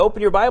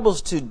Open your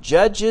Bibles to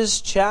Judges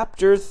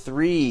chapter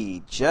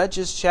 3.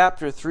 Judges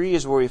chapter 3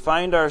 is where we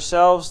find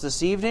ourselves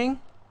this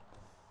evening.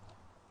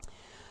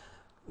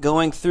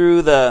 Going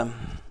through the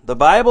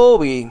Bible,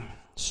 we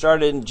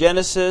started in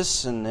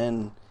Genesis and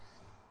then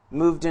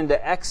moved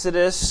into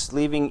Exodus,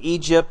 leaving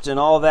Egypt and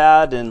all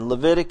that, and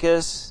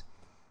Leviticus,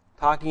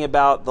 talking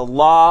about the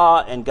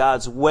law and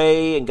God's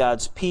way and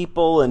God's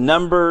people and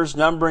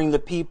numbering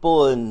the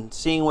people and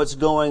seeing what's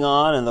going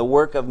on and the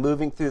work of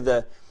moving through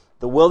the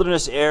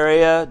wilderness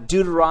area.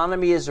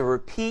 Deuteronomy is a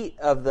repeat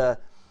of the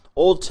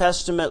Old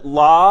Testament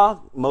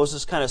law.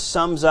 Moses kind of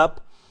sums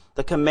up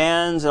the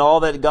commands and all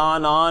that had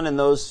gone on in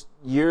those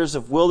years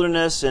of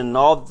wilderness and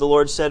all that the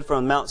Lord said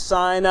from Mount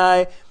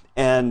Sinai,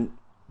 and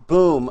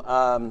boom,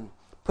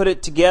 put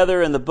it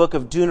together in the book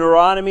of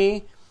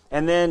Deuteronomy.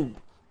 And then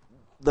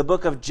the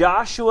book of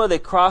Joshua, they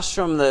crossed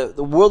from the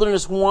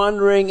wilderness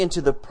wandering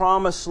into the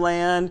promised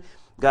land.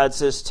 God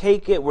says,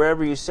 take it,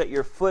 wherever you set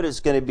your foot is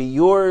going to be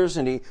yours.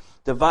 And He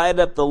divided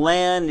up the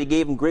land. He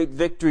gave them great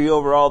victory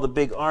over all the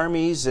big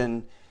armies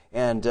and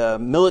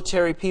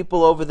military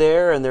people over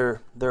there. And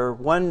their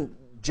one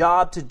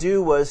job to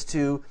do was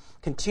to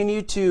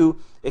continue to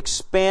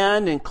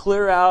expand and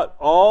clear out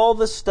all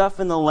the stuff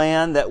in the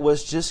land that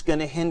was just going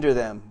to hinder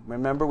them.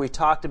 Remember, we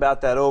talked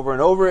about that over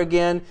and over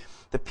again.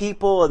 The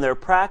people and their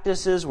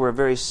practices were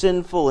very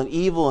sinful and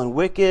evil and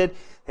wicked.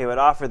 They would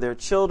offer their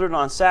children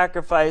on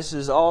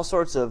sacrifices, all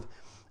sorts of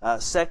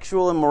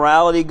sexual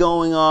immorality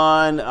going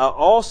on,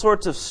 all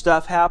sorts of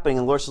stuff happening.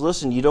 And the Lord says,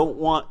 listen, you don't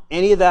want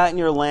any of that in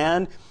your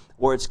land,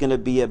 or it's going to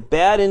be a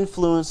bad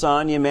influence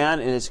on you, man,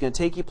 and it's going to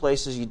take you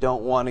places you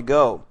don't want to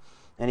go.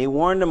 And He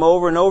warned them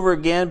over and over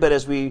again. But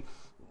as we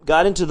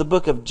got into the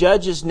book of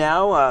Judges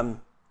now,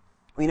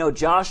 we know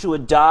Joshua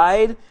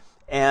died,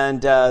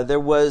 and there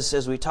was,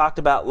 as we talked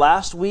about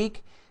last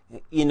week,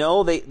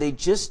 they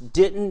just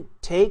didn't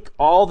take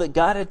all that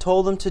God had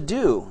told them to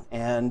do.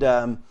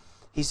 And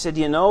He said,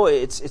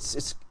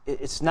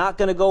 it's not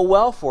going to go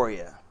well for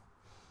you.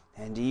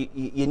 And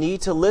you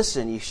need to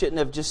listen. You shouldn't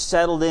have just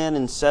settled in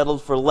and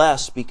settled for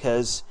less,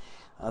 because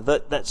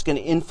that's going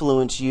to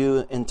influence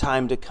you in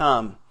time to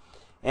come.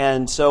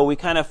 And so we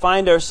kind of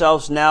find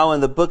ourselves now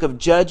in the book of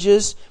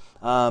Judges.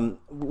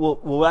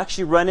 We'll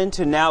actually run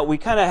into now, we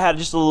kind of had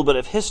just a little bit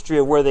of history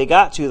of where they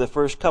got to, the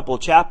first couple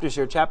of chapters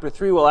here. Chapter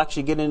 3, we'll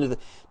actually get into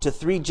to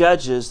 3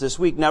 judges this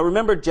week. Now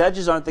remember,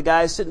 judges aren't the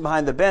guys sitting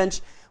behind the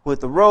bench with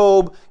the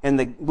robe and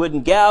the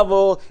wooden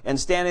gavel and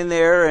standing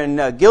there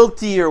and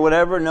guilty or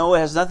whatever. No, it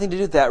has nothing to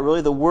do with that.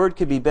 Really, the word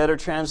could be better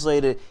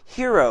translated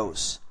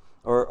heroes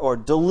or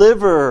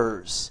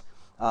deliverers.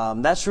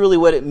 That's really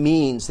what it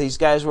means. These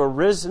guys were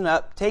risen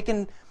up,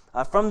 taken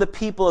from the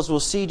people, as we'll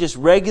see, just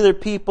regular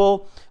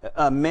people,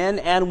 men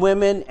and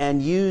women,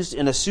 and used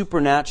in a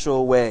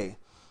supernatural way.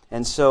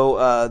 And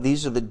so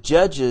these are the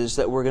judges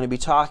that we're going to be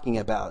talking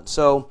about.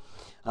 So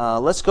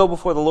let's go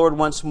before the Lord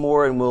once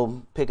more, and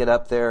we'll pick it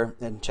up there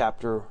in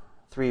chapter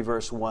 3,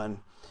 verse 1.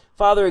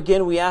 Father,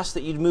 again, we ask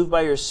that You'd move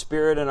by Your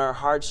Spirit in our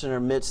hearts and our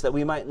midst, that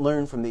we might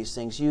learn from these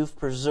things. You've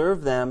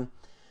preserved them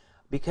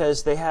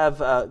because they have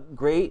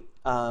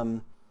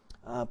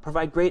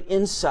provide great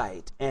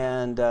insight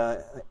and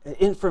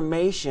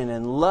information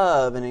and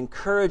love and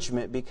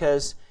encouragement,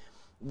 because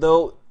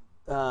though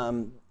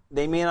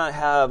they may not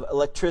have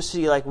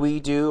electricity like we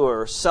do,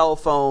 or cell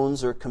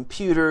phones or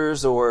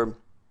computers or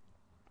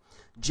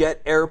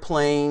jet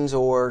airplanes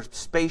or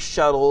space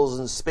shuttles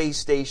and space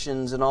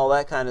stations and all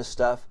that kind of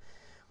stuff,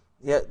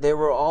 yet they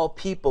were all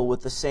people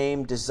with the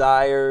same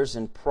desires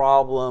and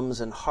problems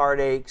and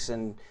heartaches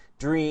and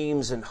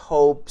dreams and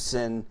hopes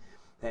and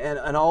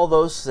all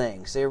those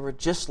things. They were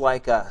just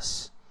like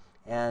us.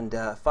 And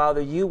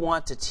Father, You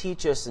want to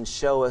teach us and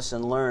show us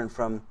and learn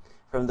from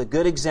the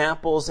good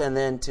examples, and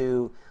then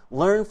to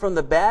learn from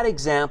the bad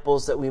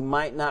examples, that we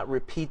might not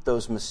repeat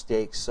those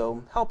mistakes.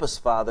 So help us,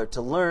 Father,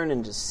 to learn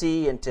and to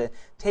see and to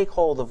take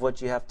hold of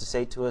what You have to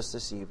say to us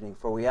this evening.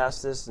 For we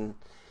ask this in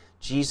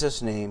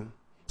Jesus' name.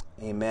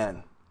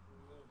 Amen.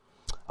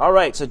 All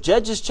right, so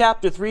Judges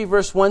chapter 3,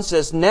 verse 1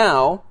 says,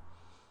 Now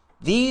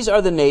these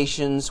are the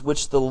nations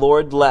which the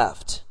Lord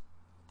left,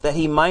 that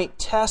He might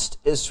test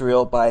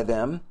Israel by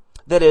them,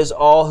 that is,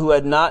 all who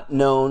had not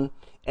known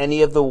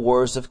any of the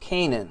wars of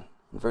Canaan.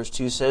 And verse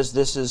 2 says,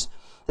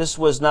 This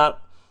was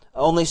not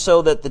only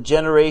so that the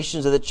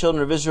generations of the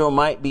children of Israel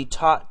might be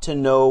taught to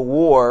know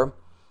war,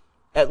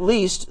 at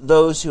least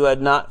those who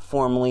had not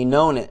formerly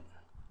known it.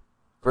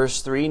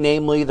 Verse 3,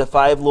 namely the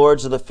 5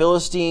 lords of the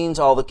Philistines,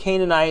 all the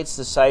Canaanites,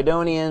 the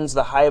Sidonians,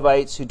 the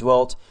Hivites who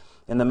dwelt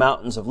in the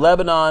mountains of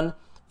Lebanon,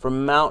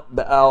 from Mount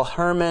Baal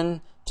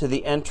Hermon to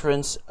the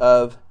entrance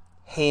of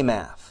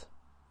Hamath.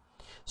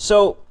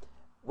 So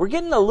we're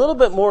getting a little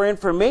bit more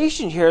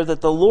information here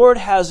that the Lord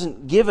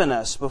hasn't given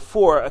us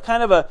before, a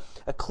kind of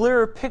a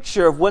clearer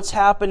picture of what's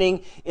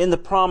happening in the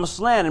Promised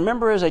Land. And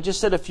remember, as I just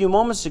said a few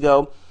moments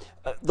ago,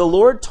 the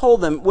Lord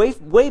told them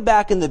way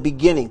back in the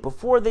beginning,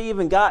 before they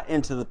even got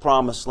into the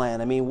Promised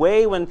Land. I mean,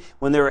 way when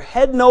they were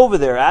heading over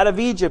there out of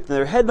Egypt, and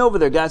they're heading over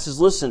there, God says,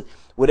 listen,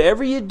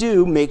 whatever you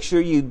do, make sure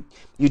you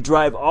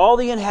drive all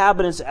the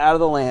inhabitants out of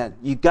the land.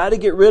 You got to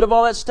get rid of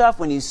all that stuff.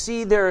 When you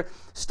see their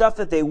stuff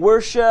that they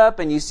worship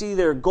and you see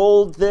their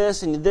gold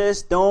this and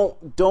this,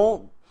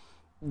 don't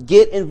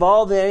get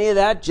involved in any of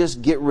that.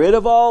 Just get rid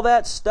of all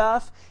that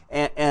stuff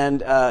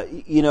and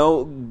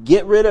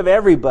get rid of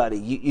everybody.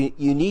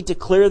 You need to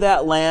clear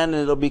that land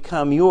and it'll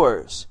become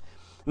yours.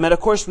 And of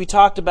course, we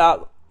talked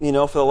about, for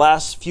the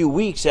last few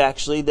weeks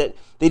actually, that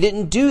they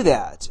didn't do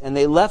that and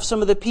they left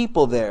some of the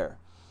people there.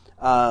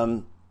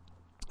 Again,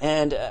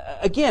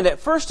 at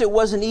first it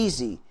wasn't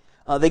easy.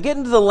 They get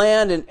into the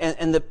land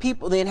and the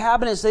people, the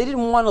inhabitants, they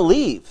didn't want to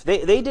leave.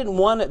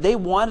 They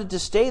wanted to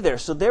stay there.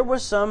 So there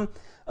was some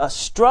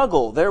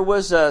struggle. There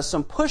was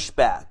some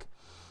pushback.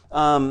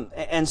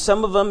 And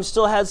some of them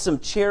still had some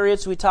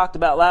chariots we talked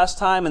about last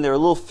time, and they were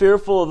a little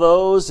fearful of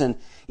those. And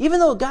even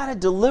though God had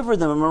delivered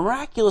them in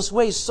miraculous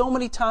ways so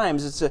many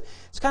times,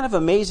 it's kind of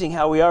amazing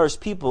how we are as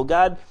people.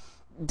 God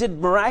did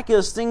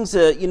miraculous things,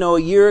 a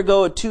year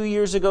ago, 2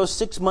 years ago,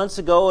 6 months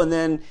ago, and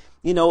then,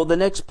 the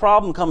next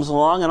problem comes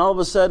along, and all of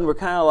a sudden we're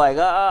kind of like,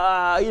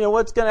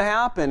 what's going to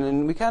happen?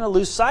 And we kind of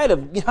lose sight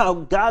of, how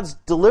God's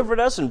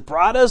delivered us and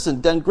brought us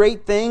and done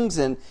great things,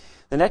 and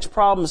the next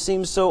problem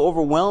seems so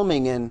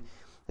overwhelming, and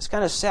it's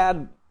kind of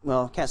sad.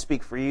 Well, I can't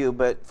speak for you,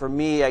 but for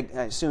me, I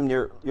assume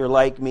you're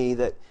like me,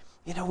 that,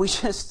 we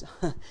just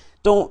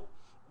don't,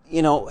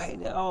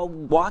 I'll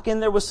walk in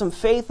there with some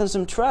faith and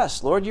some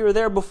trust. Lord, you were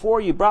there before.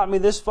 You brought me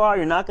this far.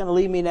 You're not going to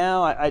leave me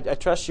now. I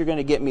trust you're going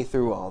to get me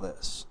through all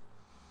this.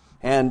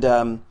 And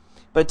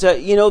but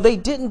they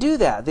didn't do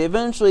that. They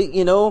eventually,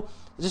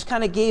 just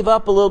kind of gave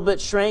up a little bit,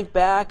 shrank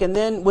back, and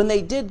then when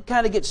they did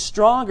kind of get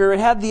stronger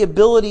and had the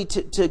ability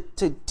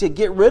to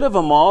get rid of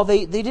them all,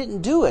 they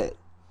didn't do it.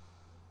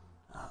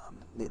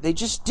 They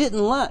just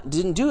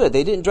didn't do it.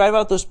 They didn't drive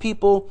out those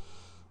people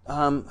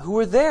who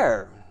were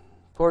there.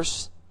 Of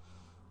course,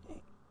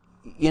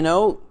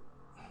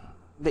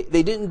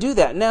 they didn't do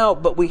that. Now,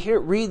 but we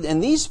read in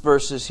these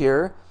verses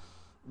here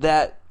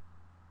that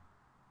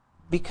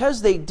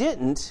because they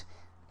didn't,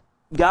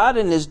 God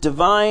in His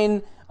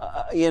divine,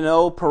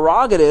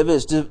 prerogative,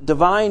 His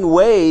divine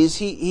ways,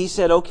 He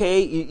said,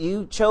 okay,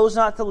 you chose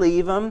not to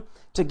leave them,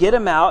 to get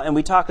them out, and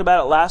we talked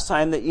about it last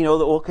time that,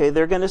 okay,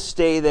 they're going to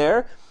stay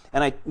there,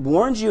 and I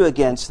warned you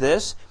against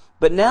this,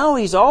 but now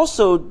He's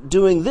also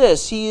doing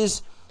this. He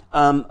is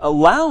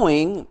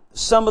allowing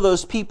some of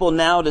those people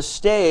now to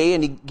stay,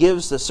 and He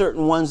gives the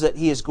certain ones that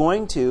He is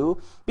going to,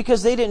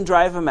 because they didn't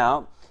drive them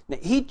out. Now,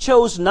 He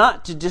chose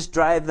not to just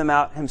drive them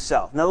out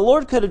Himself. Now, the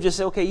Lord could have just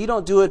said, okay, you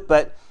don't do it,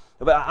 but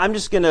I'm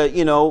just going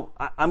to,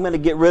 I'm going to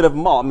get rid of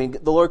them all. I mean,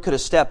 the Lord could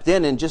have stepped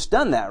in and just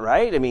done that,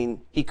 right? I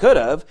mean, He could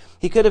have.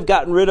 He could have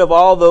gotten rid of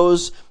all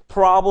those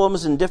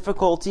problems and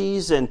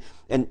difficulties and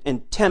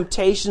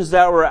temptations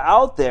that were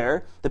out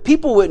there. The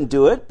people wouldn't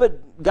do it,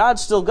 but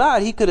God's still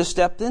God. He could have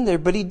stepped in there,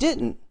 but He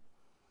didn't.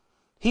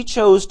 He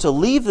chose to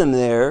leave them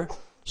there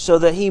so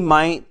that He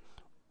might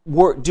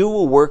do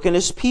a work in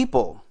His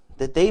people,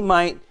 that they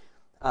might,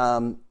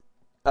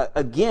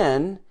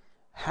 again,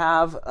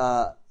 have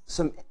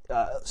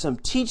some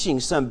teaching,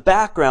 some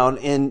background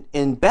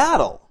in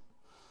battle.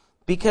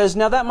 Because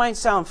now that might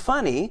sound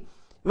funny.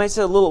 You might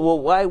say a little, well,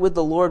 why would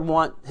the Lord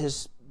want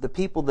the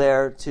people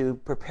there to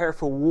prepare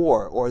for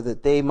war, or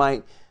that they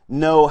might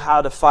know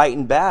how to fight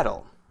in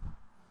battle?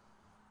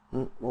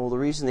 Well, the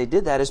reason they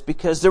did that is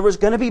because there was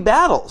going to be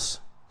battles.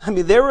 I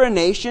mean, they were a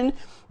nation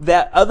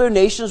that other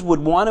nations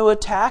would want to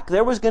attack.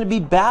 There was going to be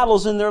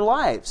battles in their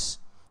lives.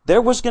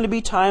 There was going to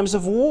be times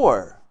of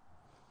war.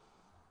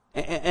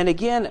 And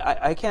again,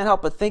 I can't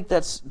help but think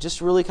that's just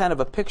really kind of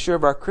a picture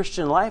of our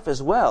Christian life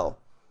as well.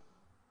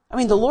 I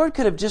mean, the Lord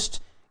could have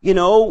just,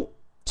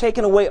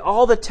 taken away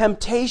all the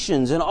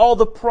temptations and all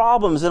the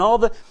problems and all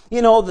the,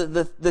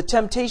 the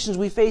temptations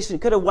we face, and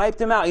could have wiped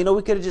them out.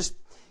 We could have just,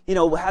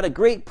 had a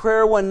great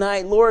prayer one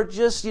night. Lord,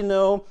 just,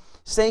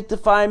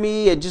 sanctify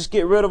me and just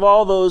get rid of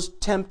all those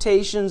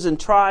temptations and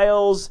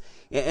trials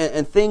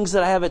and things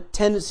that I have a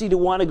tendency to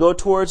want to go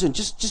towards, and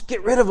just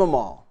get rid of them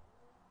all.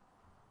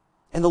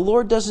 And the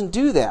Lord doesn't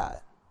do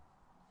that.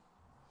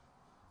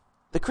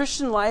 The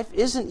Christian life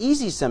isn't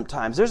easy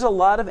sometimes. There's a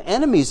lot of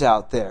enemies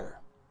out there.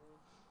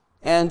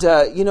 And,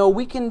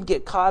 we can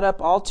get caught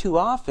up all too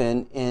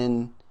often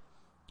in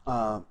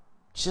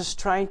just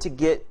trying to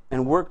get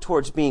and work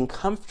towards being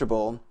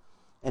comfortable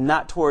and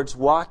not towards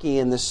walking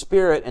in the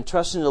Spirit and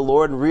trusting the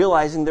Lord and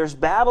realizing there's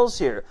battles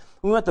here.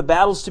 We want the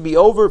battles to be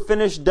over,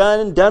 finished,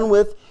 done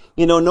with.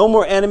 No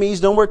more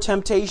enemies, no more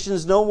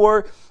temptations, no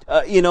more,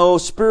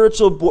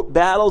 spiritual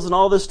battles and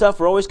all this stuff.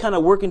 We're always kind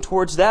of working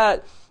towards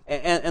that.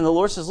 And the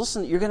Lord says,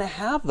 listen, you're going to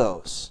have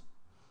those.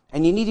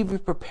 And you need to be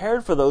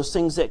prepared for those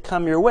things that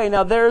come your way.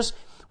 Now,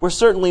 we're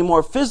certainly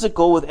more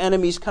physical with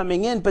enemies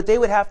coming in, but they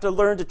would have to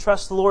learn to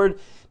trust the Lord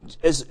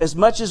as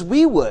much as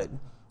we would.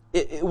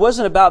 It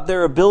wasn't about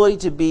their ability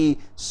to be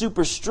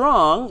super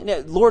strong.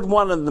 The Lord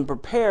wanted them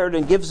prepared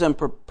and gives them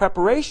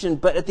preparation,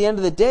 but at the end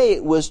of the day,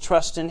 it was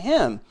trust in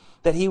Him,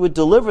 that He would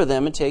deliver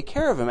them and take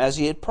care of them as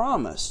He had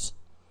promised.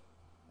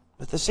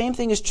 But the same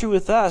thing is true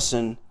with us,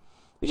 and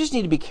We just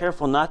need to be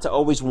careful not to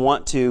always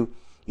want to,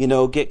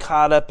 get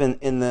caught up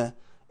in the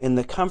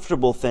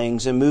comfortable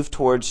things and move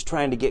towards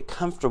trying to get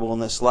comfortable in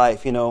this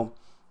life.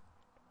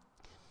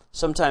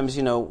 Sometimes,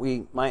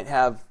 we might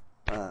have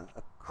a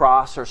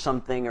cross or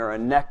something, or a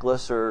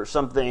necklace or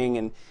something,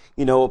 and,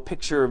 a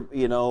picture,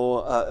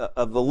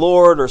 of the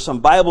Lord, or some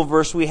Bible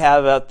verse we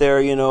have out there,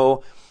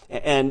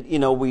 and,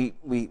 we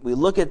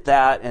look at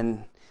that,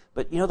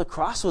 but the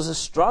cross was a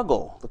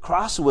struggle. The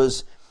cross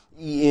was,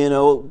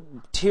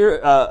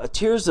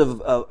 tears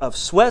of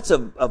sweats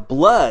of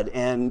blood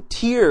and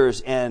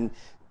tears and,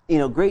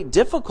 great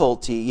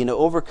difficulty,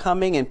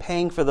 overcoming and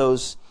paying for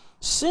those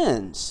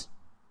sins.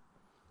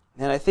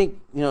 And I think,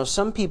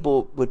 some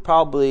people would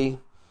probably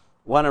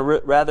want to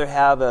rather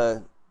have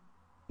a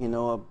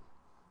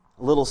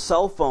little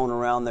cell phone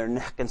around their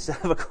neck instead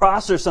of a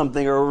cross or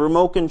something, or a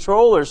remote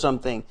control or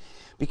something.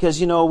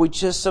 Because, we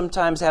just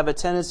sometimes have a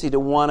tendency to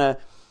want to,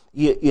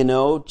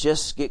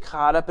 just get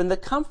caught up in the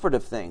comfort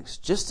of things,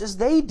 just as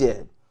they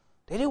did.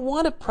 They didn't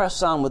want to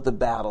press on with the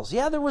battles.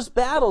 Yeah, there was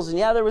battles, and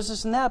yeah, there was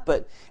this and that,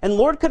 and the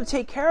Lord could have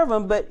taken care of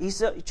them, but He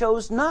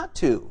chose not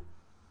to.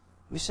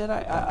 He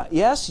said,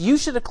 yes, you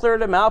should have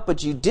cleared them out,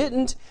 but you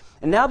didn't,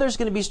 and now there's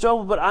going to be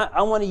struggle, but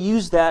I want to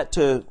use that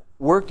to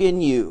work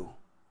in you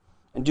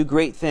and do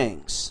great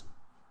things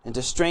and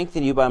to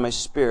strengthen you by my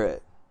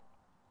Spirit.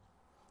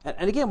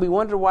 And again, we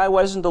wonder, why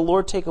doesn't the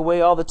Lord take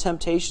away all the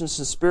temptations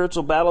and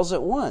spiritual battles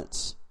at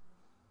once?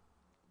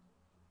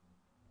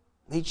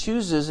 He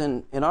chooses,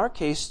 in our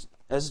case,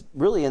 as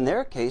really in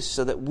their case,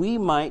 so that we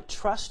might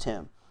trust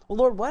Him. Well,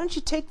 Lord, why don't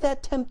you take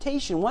that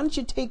temptation? Why don't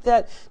you take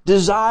that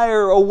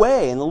desire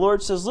away? And the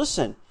Lord says,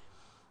 listen,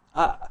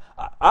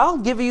 I'll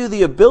give you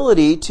the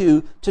ability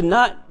to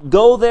not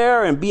go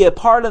there and be a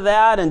part of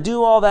that and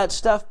do all that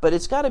stuff, but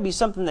it's got to be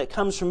something that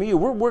comes from you.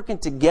 We're working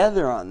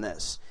together on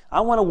this.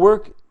 I want to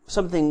work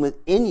something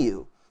within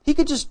you. He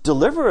could just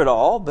deliver it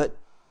all, but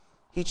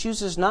He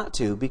chooses not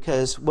to,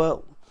 because,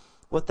 well,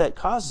 what that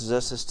causes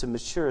us is to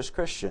mature as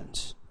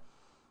Christians.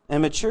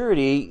 And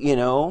maturity,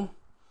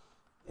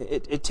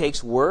 it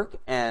takes work,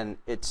 and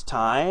it's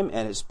time,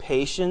 and it's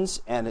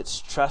patience, and it's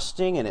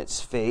trusting, and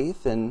it's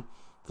faith, and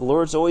the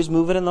Lord's always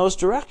moving in those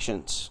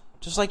directions,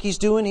 just like He's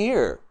doing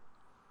here.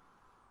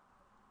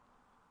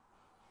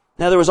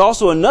 Now, there was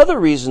also another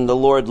reason the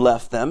Lord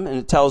left them, and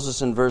it tells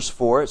us in verse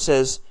 4, it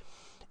says,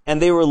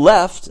 "And they were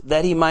left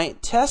that He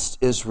might test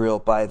Israel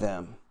by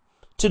them,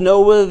 to know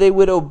whether they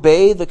would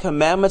obey the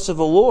commandments of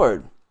the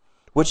Lord,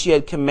 which He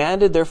had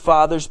commanded their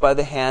fathers by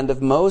the hand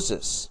of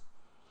Moses.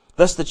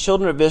 Thus the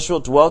children of Israel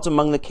dwelt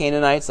among the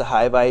Canaanites, the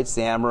Hivites,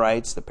 the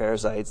Amorites, the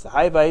Perizzites, the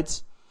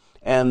Hivites,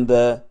 and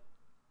the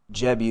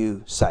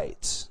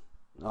Jebusites."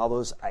 All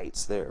those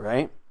ites there,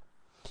 right?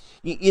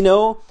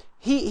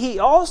 He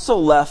also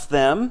left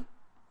them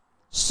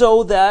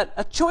so that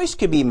a choice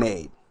could be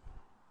made.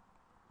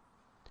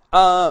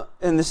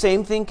 And the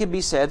same thing can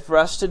be said for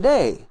us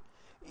today.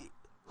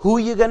 Who are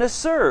you going to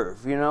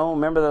serve?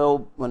 Remember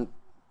when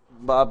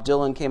Bob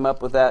Dylan came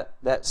up with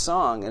that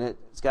song, and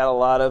it's got a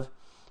lot of,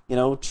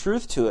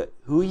 truth to it.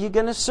 Who are you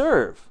going to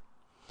serve?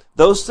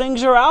 Those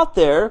things are out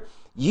there.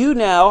 You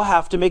now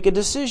have to make a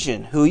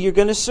decision who you're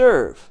going to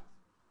serve.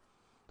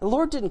 The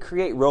Lord didn't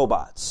create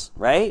robots,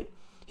 right?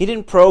 He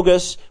didn't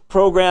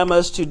program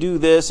us to do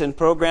this and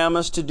program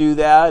us to do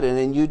that, and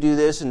then you do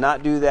this and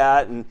not do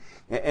that, and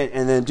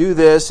then do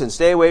this and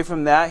stay away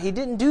from that. He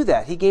didn't do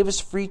that. He gave us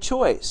free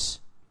choice.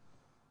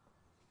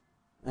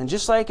 And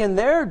just like in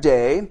their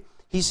day,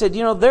 He said,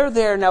 they're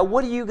there. Now,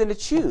 what are you going to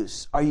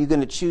choose? Are you going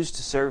to choose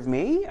to serve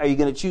me? Are you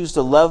going to choose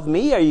to love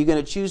me? Are you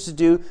going to choose to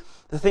do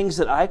the things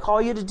that I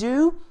call you to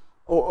do?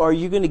 Or are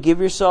you going to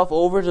give yourself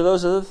over to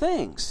those other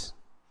things?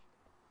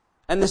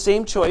 And the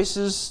same choice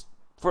is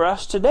for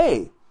us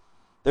today.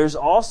 There's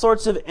all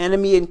sorts of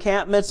enemy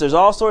encampments. There's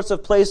all sorts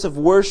of place of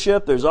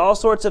worship. There's all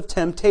sorts of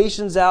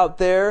temptations out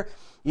there.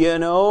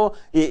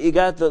 You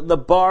got the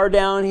bar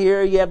down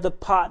here. You have the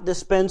pot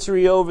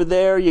dispensary over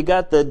there. You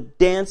got the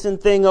dancing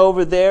thing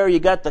over there. You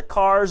got the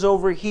cars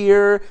over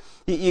here.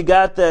 You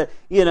got the,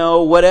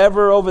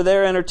 whatever over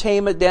there,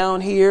 entertainment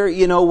down here.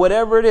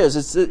 Whatever it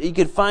is, you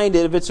can find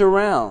it if it's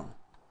around.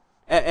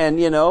 And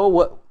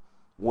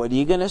what are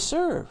you going to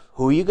serve?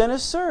 Who are you going to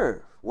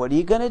serve? What are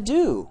you going to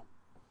do?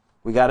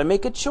 We got to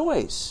make a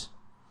choice.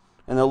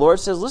 And the Lord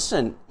says,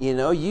 listen,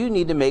 you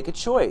need to make a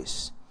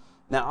choice.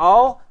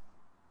 Now,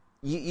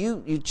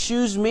 you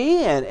choose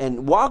me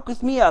and walk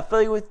with me. I'll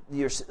fill you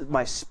with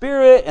my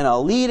Spirit, and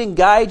I'll lead and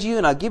guide you,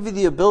 and I'll give you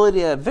the ability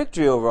to have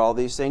victory over all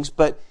these things.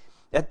 But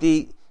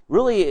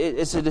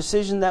it's a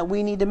decision that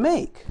we need to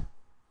make.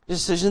 A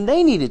decision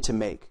they needed to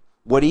make.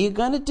 What are you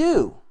going to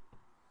do?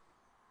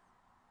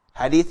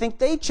 How do you think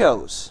they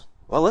chose?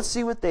 Well, let's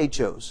see what they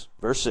chose.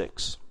 Verse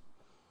 6.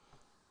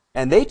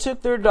 "And they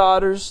took their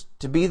daughters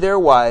to be their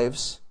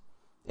wives,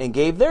 and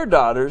gave their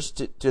daughters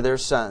to their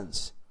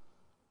sons.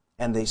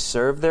 And they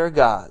served their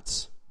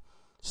gods.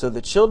 So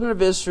the children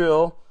of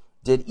Israel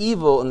did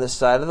evil in the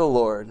sight of the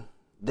Lord.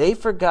 They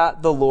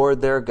forgot the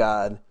Lord their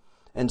God,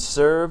 and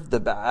served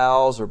the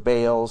Baals or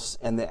Baals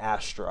and the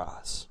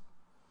Ashtaroths."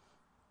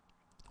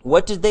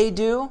 what did they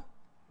do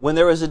when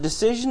there was a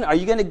decision? Are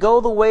you going to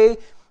go the way,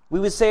 we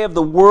would say, of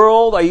the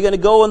world? Are you going to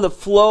go in the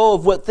flow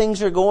of what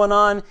things are going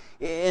on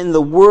in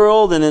the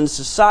world and in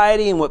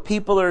society and what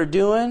people are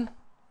doing?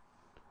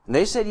 And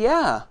they said,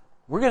 yeah,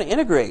 we're going to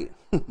integrate.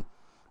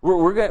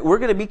 we're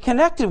going to be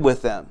connected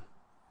with them.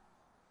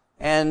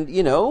 And,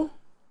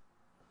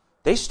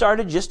 they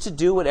started just to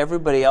do what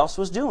everybody else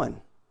was doing.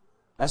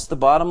 That's the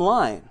bottom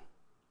line.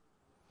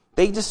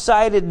 They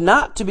decided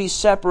not to be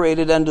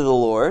separated unto the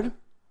Lord.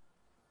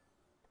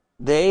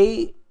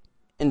 They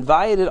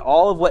invited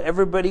all of what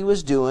everybody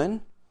was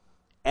doing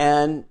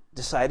and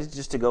decided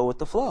just to go with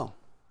the flow.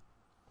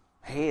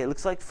 Hey, it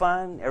looks like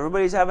fun.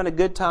 Everybody's having a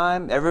good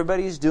time.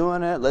 Everybody's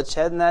doing it. Let's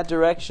head in that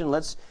direction.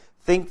 Let's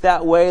think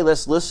that way.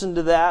 Let's listen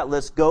to that.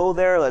 Let's go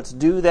there. Let's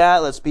do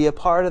that. Let's be a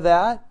part of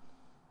that.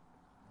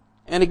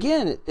 And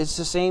again, it's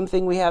the same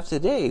thing we have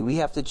today. We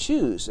have to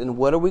choose. And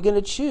what are we going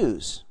to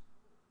choose?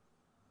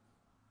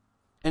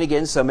 And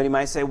again, somebody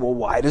might say, well,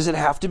 why does it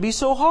have to be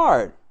so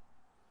hard?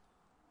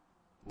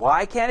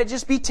 Why can't it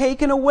just be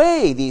taken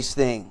away, these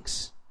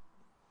things?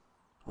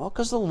 Well,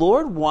 because the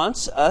Lord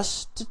wants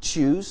us to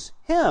choose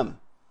Him.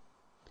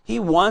 He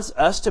wants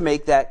us to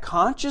make that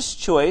conscious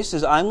choice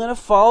as I'm going to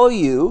follow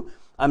you.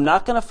 I'm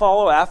not going to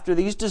follow after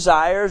these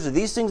desires or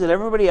these things that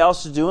everybody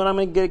else is doing. I'm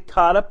going to get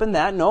caught up in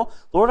that. No,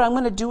 Lord, I'm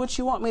going to do what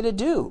you want me to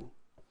do.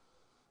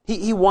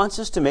 He wants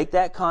us to make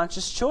that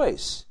conscious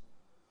choice.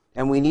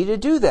 And we need to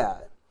do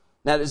that.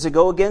 Now, does it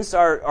go against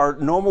our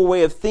normal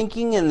way of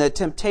thinking and the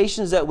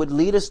temptations that would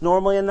lead us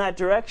normally in that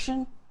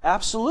direction?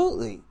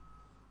 Absolutely.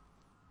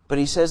 But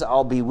He says,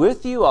 I'll be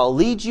with you, I'll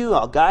lead you,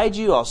 I'll guide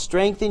you, I'll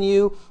strengthen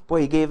you.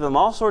 Boy, He gave them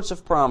all sorts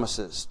of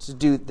promises to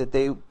do that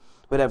they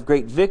would have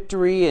great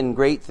victory and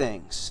great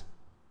things.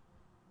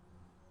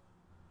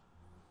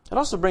 It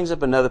also brings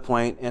up another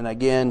point, and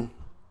again,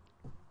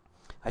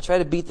 I try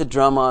to beat the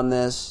drum on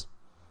this,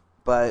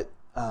 but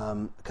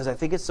because I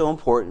think it's so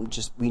important,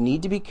 just we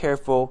need to be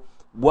careful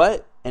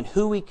what and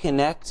who we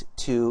connect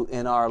to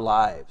in our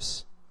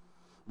lives.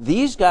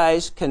 These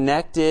guys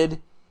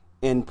connected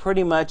in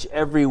pretty much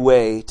every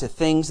way to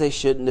things they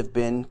shouldn't have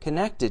been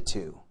connected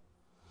to.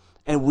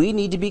 And we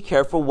need to be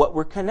careful what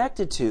we're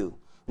connected to.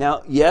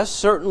 Now, yes,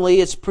 certainly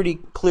it's pretty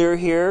clear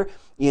here,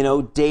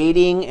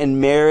 dating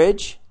and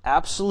marriage,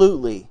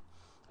 absolutely.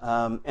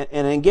 And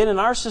again, in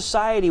our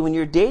society, when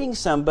you're dating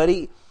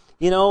somebody,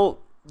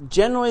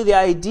 generally the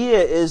idea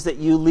is that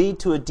you lead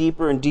to a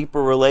deeper and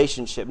deeper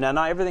relationship. Now,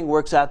 not everything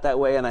works out that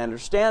way, and I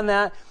understand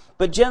that,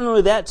 but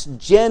generally that's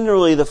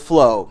generally the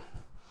flow.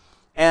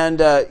 And,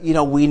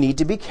 we need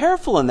to be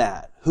careful in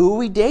that. Who are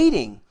we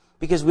dating?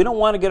 Because we don't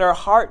want to get our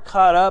heart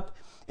caught up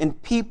in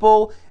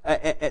people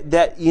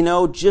that,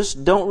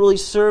 just don't really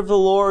serve the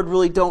Lord,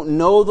 really don't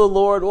know the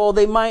Lord. Well,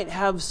 they might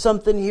have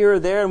something here or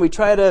there, and we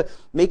try to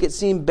make it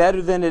seem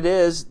better than it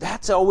is.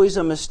 That's always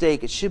a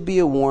mistake. It should be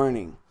a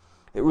warning.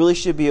 It really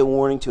should be a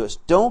warning to us.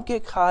 Don't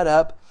get caught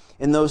up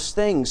in those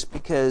things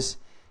because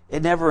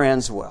it never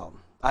ends well.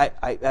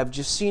 I've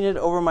just seen it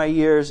over my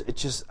years.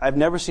 I've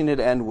never seen it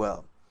end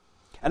well.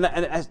 And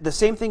the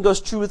same thing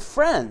goes true with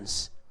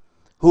friends.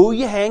 Who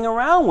you hang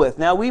around with.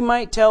 Now, we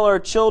might tell our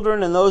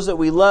children and those that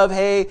we love,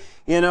 hey,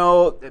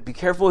 be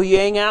careful who you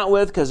hang out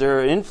with because they're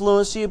an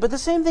influence to you. But the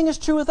same thing is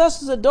true with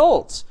us as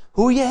adults.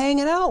 Who are you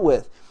hanging out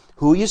with?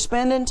 Who are you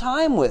spending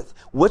time with?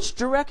 Which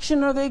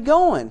direction are they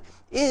going?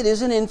 It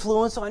is an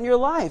influence on your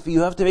life.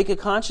 You have to make a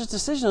conscious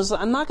decision.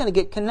 I'm not going to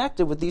get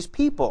connected with these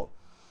people.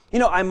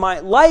 I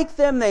might like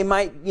them. They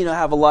might,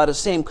 have a lot of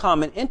same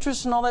common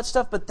interests and all that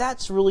stuff, but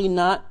that's really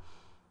not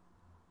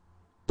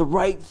the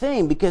right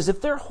thing, because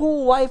if their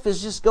whole life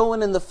is just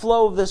going in the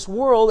flow of this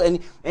world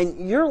and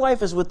your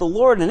life is with the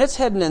Lord and it's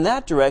heading in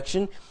that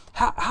direction,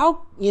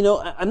 how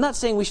I'm not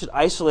saying we should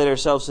isolate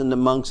ourselves into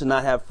monks and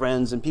not have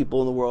friends and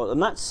people in the world. I'm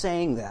not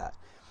saying that.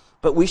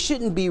 But we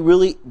shouldn't be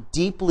really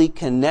deeply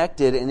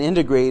connected and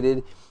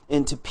integrated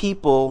into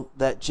people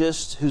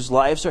whose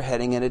lives are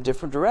heading in a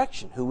different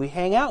direction, who we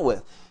hang out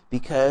with,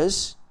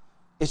 because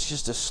it's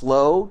just a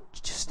slow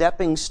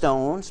stepping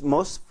stones.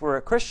 For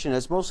a Christian,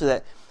 it's mostly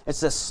that.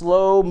 It's a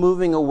slow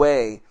moving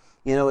away.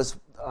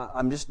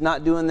 I'm just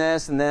not doing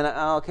this, and then,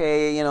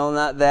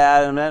 not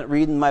that. I'm not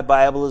reading my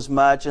Bible as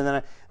much, and then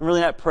I'm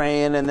really not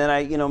praying, and then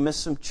I, miss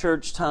some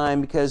church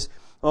time because,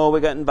 we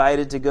got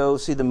invited to go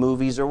see the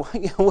movies or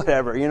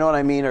whatever, you know what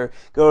I mean, or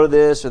go to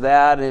this or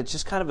that, and it's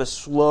just kind of a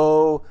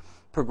slow,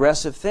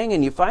 progressive thing,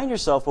 and you find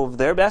yourself over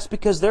there. That's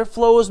because their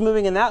flow is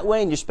moving in that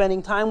way, and you're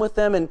spending time with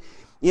them, and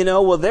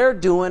they're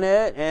doing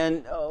it,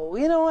 and,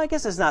 I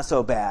guess it's not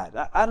so bad.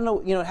 I don't know,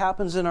 it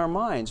happens in our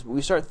minds.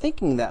 We start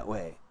thinking that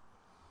way.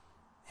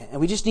 And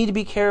we just need to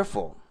be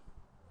careful.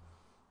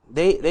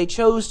 They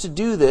chose to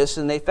do this,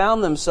 and they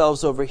found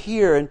themselves over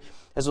here, and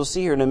as we'll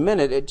see here in a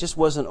minute, it just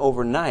wasn't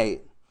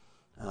overnight.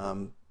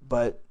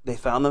 But they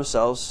found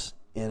themselves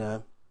in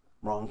a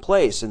wrong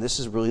place, and this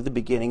is really the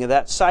beginning of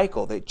that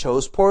cycle. They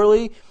chose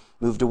poorly,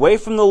 moved away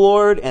from the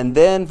Lord, and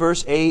then,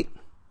 verse 8,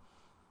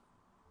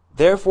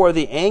 therefore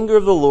the anger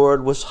of the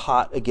Lord was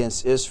hot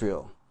against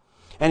Israel,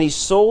 and He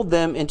sold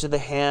them into the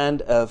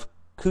hand of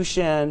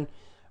Cushan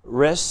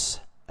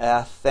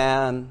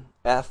Rishathaim,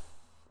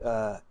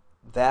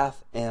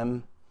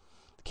 Vathim,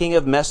 king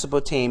of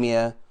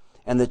Mesopotamia,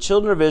 and the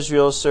children of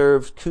Israel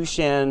served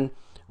Cushan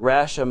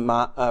Rishathaim,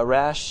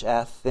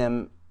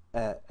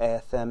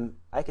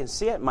 I can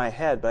see it in my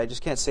head, but I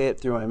just can't say it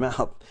through my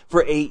mouth,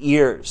 for 8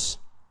 years.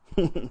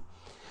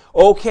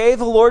 Okay,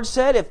 the Lord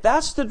said, if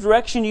that's the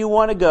direction you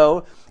want to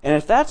go, and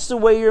if that's the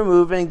way you're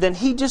moving, then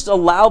He just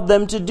allowed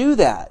them to do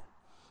that.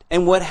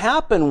 And what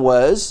happened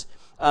was,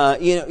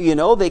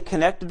 they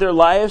connected their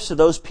lives to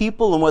those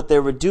people and what they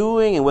were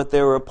doing and what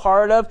they were a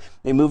part of.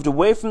 They moved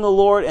away from the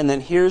Lord, and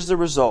then here's the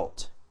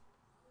result.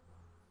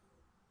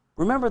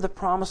 Remember, the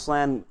promised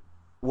land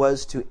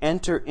was to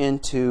enter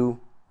into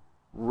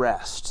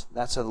rest.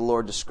 That's how the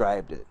Lord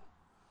described it.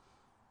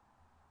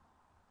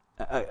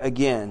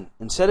 Again,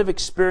 instead of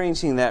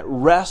experiencing that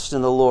rest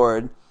in the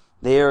Lord,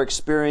 they are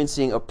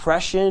experiencing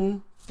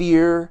oppression,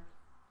 fear,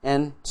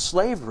 and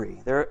slavery.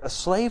 They're a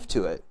slave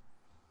to it.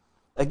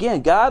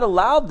 Again, God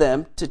allowed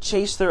them to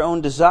chase their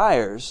own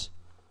desires,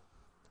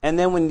 and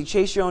then when you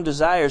chase your own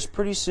desires,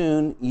 pretty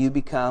soon you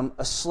become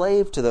a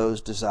slave to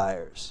those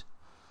desires.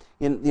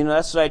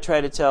 That's what I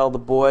try to tell the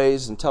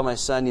boys and tell my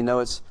son.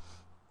 It's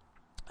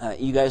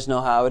you guys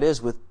know how it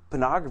is with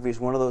pornography. Is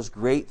one of those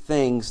great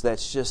things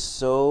that's just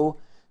so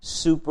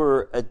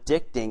super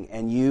addicting,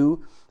 and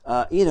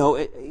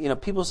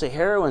people say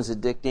heroin's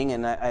addicting,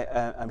 and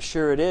I'm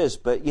sure it is,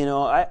 but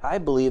I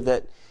believe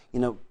that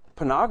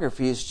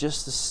pornography is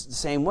just the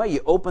same way. You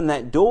open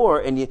that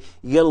door and you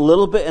get a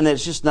little bit, and then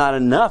it's just not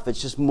enough.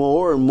 It's just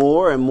more and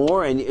more and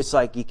more, and it's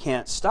like you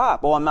can't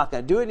stop. Oh, I'm not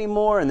going to do it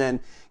anymore, and then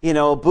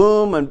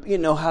boom, and you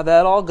know how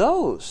that all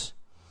goes.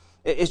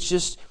 It's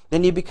just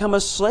then you become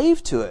a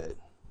slave to it.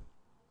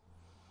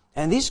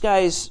 And these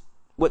guys,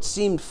 what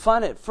seemed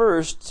fun at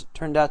first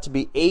turned out to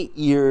be 8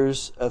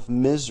 years of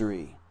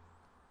misery.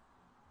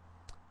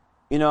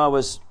 I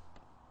was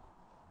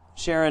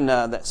sharing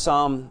that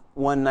Psalm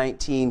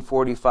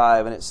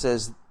 119:45, and it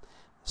says,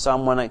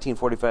 Psalm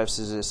 119:45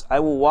 says this,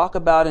 I will walk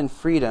about in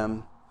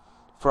freedom,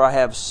 for I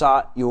have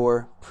sought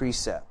your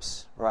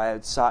precepts, or I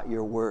have sought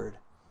your word.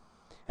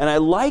 And I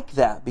like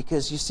that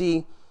because, you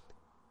see,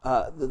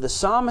 the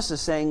psalmist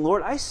is saying,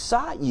 Lord, I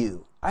sought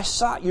you. I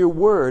sought your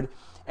word.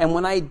 And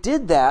when I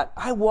did that,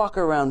 I walk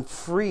around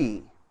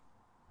free.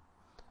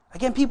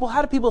 Again,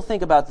 how do people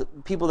think about the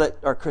people that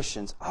are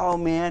Christians? Oh,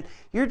 man,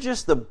 you're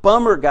just the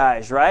bummer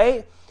guys,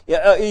 right?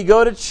 You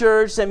go to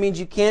church, that means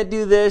you can't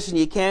do this, and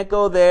you can't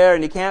go there,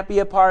 and you can't be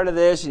a part of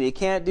this, and you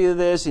can't do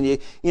this, and you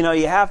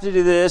have to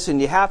do this,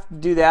 and you have to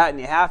do that, and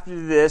you have to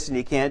do this, and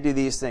you can't do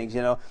these things.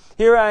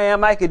 Here I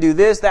am, I could do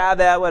this,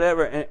 that,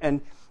 whatever.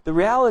 And the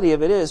reality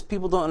of it is,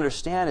 people don't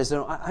understand is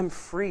that I'm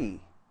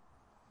free.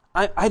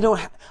 I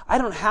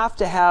don't have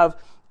to have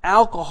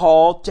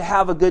alcohol to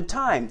have a good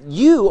time.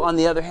 You, on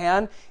the other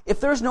hand, if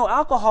there's no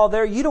alcohol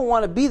there, you don't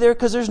want to be there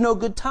because there's no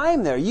good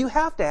time there. You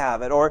have to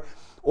have it, or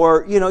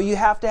you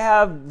have to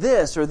have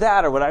this or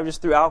that, or what I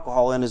just threw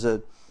alcohol in as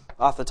a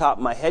off the top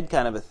of my head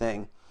kind of a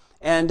thing.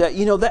 And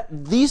that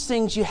these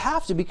things you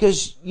have to,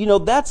 because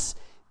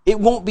it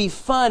won't be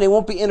fun, it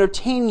won't be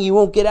entertaining, you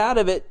won't get out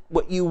of it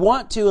what you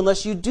want to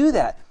unless you do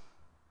that.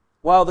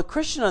 While the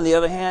Christian, on the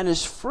other hand,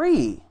 is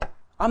free.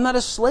 I'm not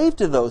a slave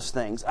to those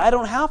things. I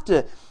don't have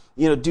to,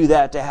 do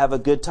that to have a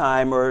good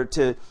time or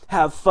to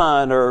have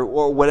fun or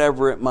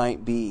whatever it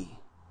might be.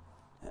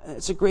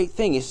 It's a great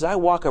thing. He says, I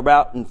walk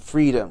about in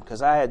freedom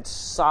because I had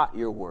sought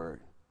your word.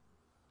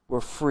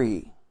 We're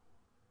free.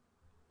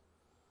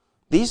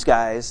 These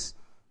guys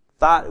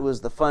thought it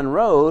was the fun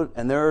road,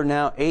 and they're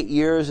now 8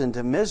 years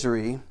into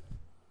misery.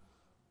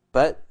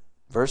 But,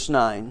 verse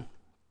 9,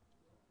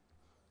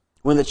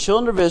 when the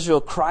children of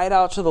Israel cried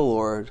out to the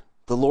Lord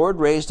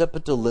raised up a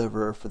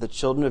deliverer for the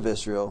children of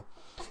Israel,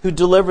 who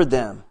delivered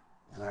them.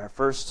 And our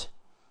first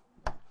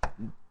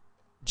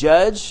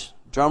judge,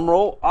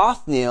 drumroll,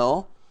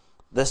 Othniel,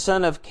 the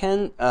son of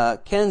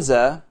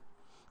Kenza,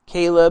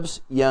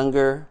 Caleb's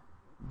younger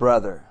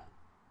brother.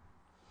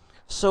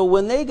 So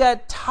when they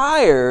got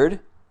tired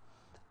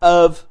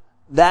of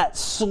that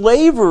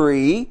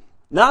slavery,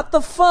 not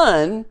the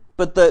fun,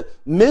 but the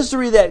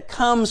misery that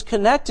comes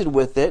connected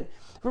with it.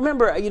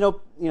 Remember,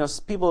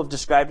 people have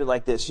described it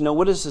like this.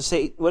 What does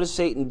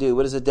Satan do?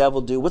 What does the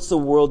devil do? What's the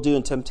world do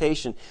in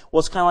temptation? Well,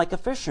 it's kind of like a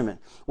fisherman.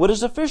 What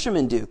does a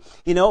fisherman do?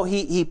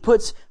 He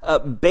puts a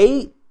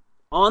bait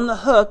on the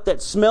hook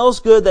that smells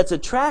good, that's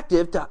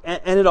attractive,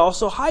 and it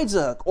also hides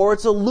the hook. Or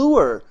it's a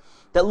lure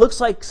that looks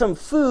like some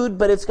food,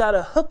 but it's got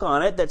a hook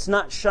on it that's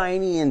not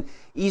shiny and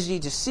easy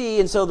to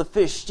see, and so the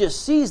fish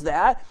just sees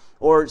that,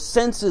 or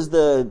senses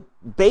the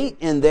bait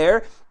in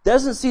there,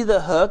 doesn't see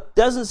the hook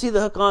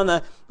on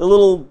the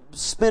little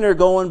spinner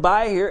going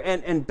by here,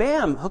 and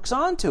bam, hooks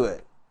onto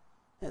it.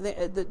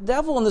 The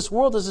devil in this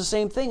world is the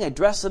same thing. I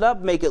dress it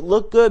up, make it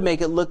look good,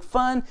 make it look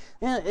fun.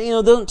 They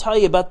don't tell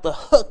you about the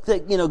hook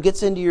that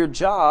gets into your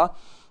jaw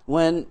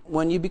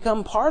when you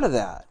become part of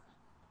that.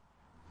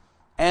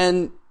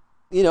 And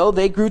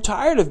they grew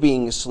tired of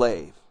being a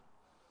slave.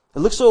 It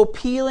looks so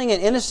appealing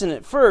and innocent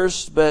at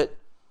first, but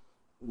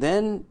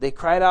then they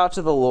cried out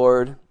to the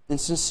Lord in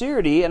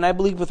sincerity, and I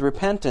believe with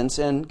repentance,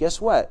 and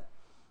guess what?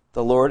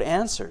 The Lord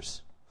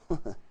answers.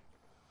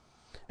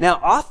 Now,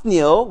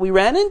 Othniel, we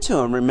ran into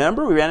him,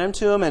 remember? We ran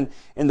into him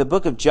in the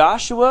book of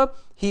Joshua.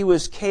 He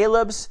was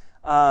Caleb's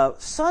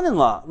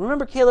son-in-law.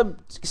 Remember, Caleb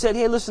said,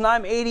 hey, listen,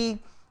 I'm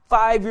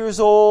 85 years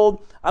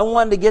old. I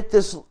wanted to get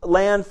this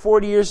land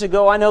 40 years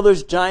ago. I know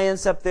there's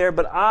giants up there,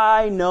 but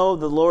I know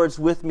the Lord's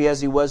with me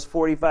as he was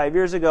 45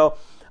 years ago.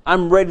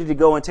 I'm ready to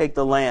go and take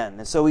the land.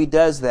 And so he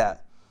does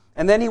that.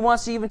 And then he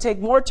wants to even take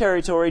more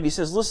territory. And he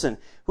says, listen,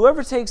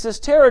 whoever takes this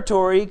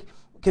territory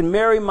can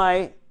marry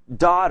my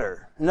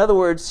daughter. In other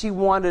words, he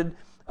wanted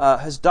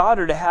his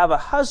daughter to have a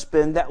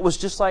husband that was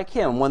just like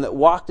him, one that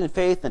walked in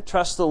faith and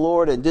trusted the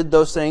Lord and did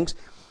those things.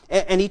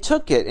 And he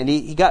took it, and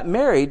he got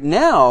married.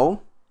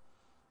 Now,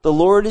 the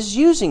Lord is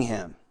using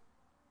him.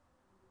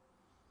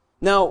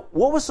 Now,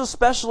 what was so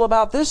special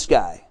about this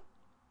guy?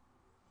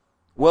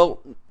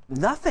 Well,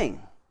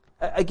 nothing.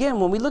 Again,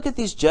 when we look at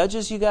these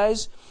judges, you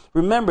guys,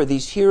 remember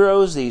these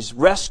heroes, these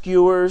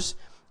rescuers,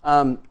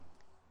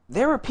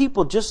 they were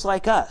people just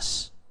like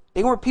us.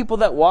 They weren't people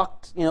that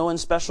walked, in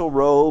special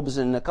robes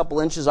and a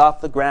couple inches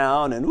off the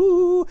ground and,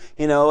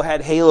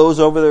 had halos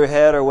over their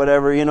head or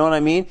whatever, you know what I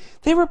mean?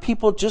 They were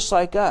people just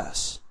like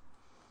us.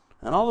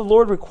 And all the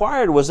Lord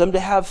required was them to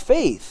have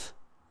faith.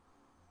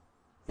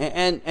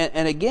 And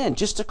again,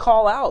 just to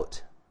call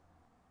out.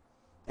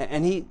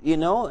 And he,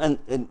 and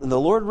the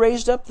Lord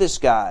raised up this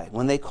guy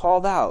when they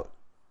called out.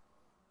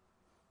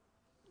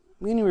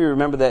 We need to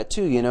remember that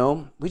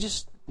too, We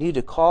just need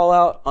to call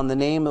out on the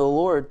name of the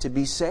Lord to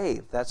be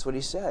saved. That's what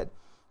he said.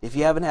 If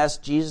you haven't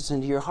asked Jesus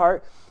into your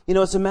heart,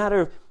 it's a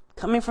matter of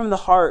coming from the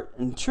heart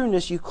and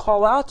trueness. You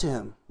call out to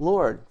him,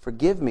 Lord,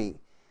 forgive me.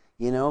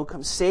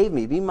 Come save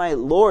me. Be my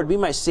Lord, be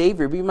my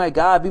Savior, be my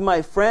God, be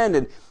my friend,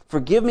 and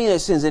forgive me my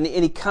sins. And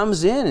he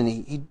comes in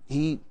and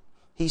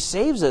he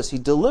saves us. He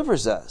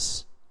delivers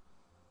us.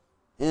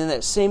 And in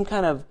that same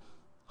kind of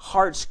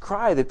heart's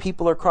cry, the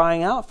people are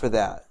crying out for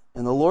that.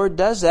 And the Lord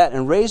does that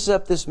and raises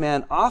up this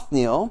man,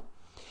 Othniel.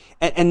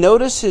 And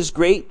notice his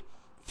great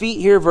feat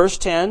here, verse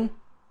 10.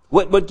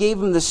 What gave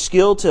him the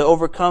skill to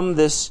overcome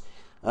this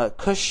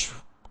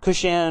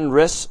Cushan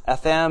Ris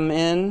Atham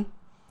in?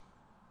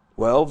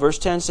 Well, verse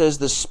 10 says,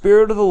 the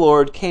Spirit of the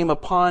Lord came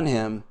upon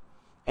him,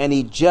 and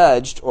he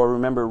judged, or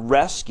remember,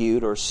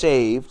 rescued or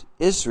saved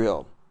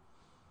Israel.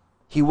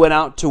 He went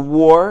out to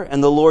war,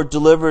 and the Lord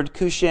delivered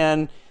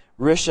Cushan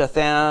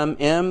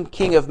Rishathaim,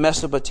 king of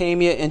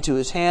Mesopotamia, into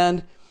his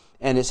hand,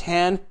 and his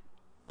hand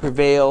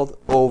prevailed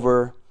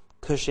over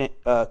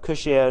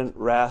Cushan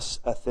Ras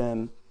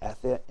Athim.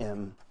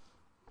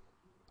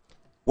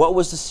 What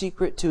was the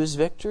secret to his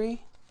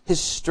victory? His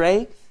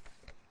strength?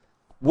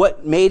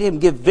 What made him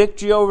give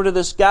victory over to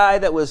this guy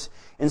that was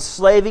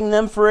enslaving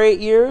them for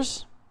 8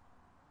 years?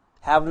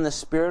 Having the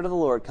Spirit of the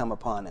Lord come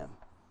upon him.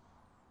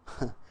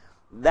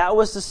 That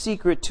was the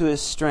secret to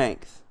his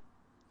strength.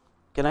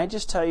 Can I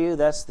just tell you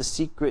that's the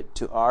secret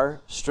to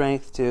our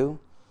strength too?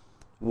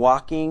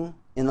 Walking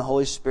in the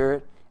Holy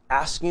Spirit,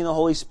 asking the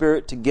Holy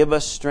Spirit to give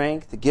us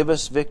strength, to give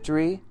us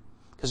victory.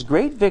 Because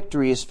great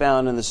victory is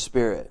found in the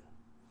Spirit.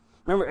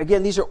 Remember,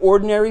 again, these are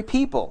ordinary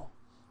people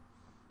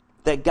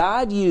that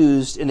God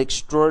used in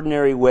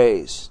extraordinary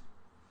ways.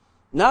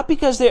 Not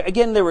because they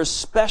were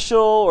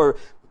special or,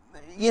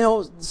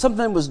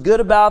 something was good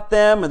about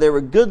them or they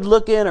were good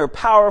looking or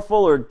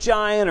powerful or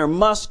giant or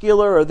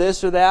muscular or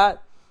this or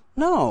that.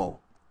 No.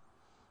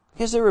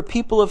 Because they were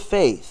people of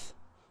faith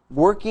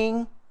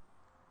working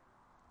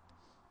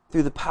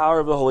through the power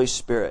of the Holy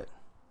Spirit,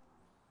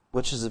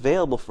 which is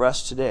available for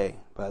us today,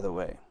 by the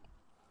way,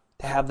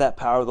 to have that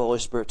power of the Holy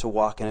Spirit to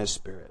walk in His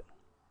Spirit.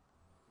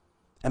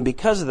 And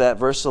because of that,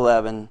 verse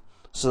 11,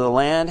 so the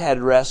land had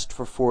rest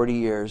for 40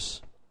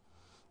 years.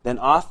 Then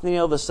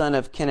Othniel, the son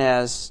of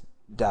Kenaz,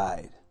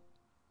 died.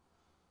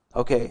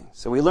 Okay,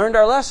 so we learned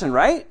our lesson,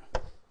 right?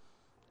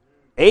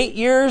 8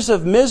 years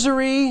of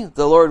misery.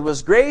 The Lord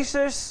was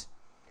gracious.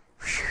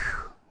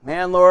 Whew.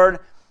 Man, Lord,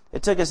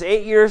 it took us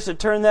 8 years to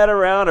turn that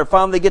around or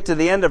finally get to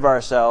the end of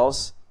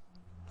ourselves.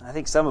 I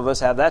think some of us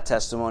have that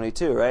testimony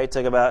too, right? It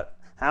took about,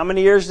 how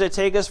many years did it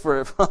take us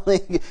for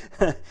finally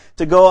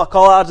to go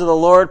call out to the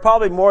Lord?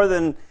 Probably more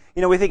than,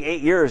 we think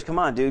 8 years. Come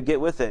on, dude,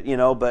 get with it,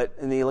 But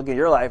and then you look at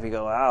your life, you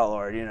go, wow,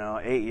 Lord,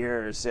 8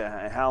 years.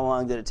 How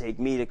long did it take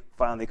me to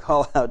finally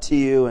call out to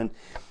you? And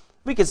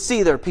we could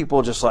see they're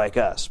people just like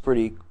us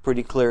pretty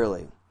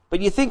clearly.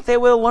 But you think they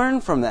would have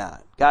learned from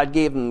that. God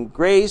gave them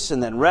grace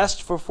and then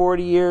rest for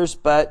 40 years.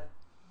 But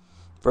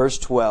verse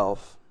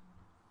 12.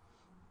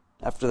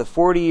 After the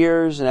 40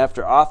 years and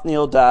after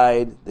Othniel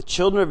died, the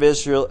children of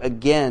Israel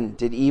again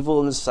did evil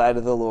in the sight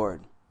of the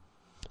Lord.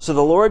 So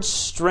the Lord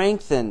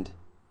strengthened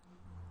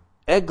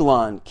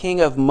Eglon, king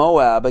of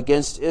Moab,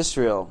 against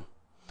Israel,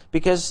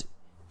 because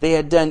they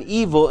had done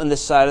evil in the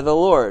sight of the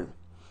Lord.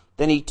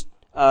 Then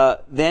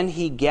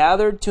he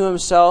gathered to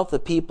himself the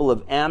people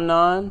of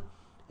Ammon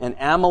and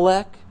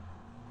Amalek,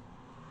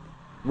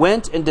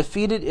 went and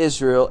defeated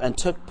Israel, and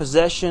took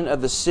possession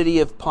of the city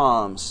of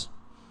palms.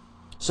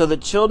 So the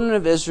children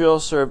of Israel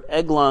served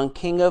Eglon,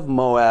 king of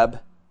Moab,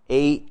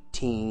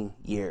 18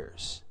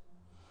 years.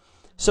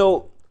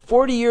 So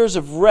 40 years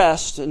of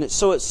rest, and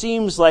so it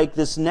seems like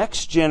this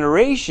next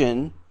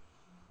generation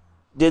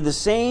did the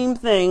same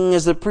thing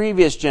as the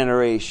previous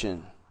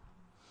generation.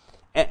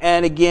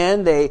 And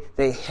again,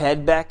 they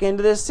head back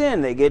into the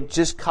sin. They get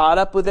just caught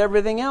up with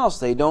everything else.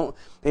 They don't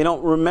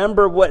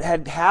remember what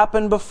had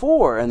happened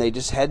before, and they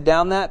just head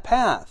down that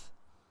path.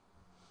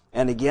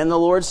 And again, the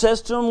Lord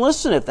says to them,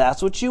 listen, if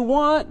that's what you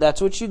want,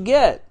 that's what you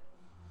get.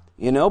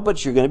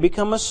 But you're going to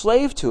become a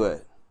slave to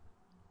it.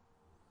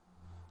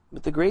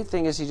 But the great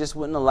thing is He just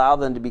wouldn't allow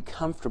them to be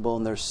comfortable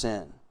in their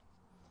sin.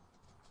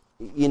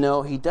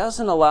 He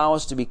doesn't allow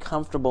us to be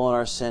comfortable in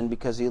our sin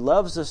because He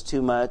loves us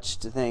too much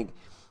to think,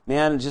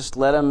 man, just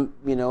let them,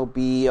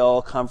 be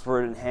all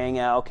comfort and hang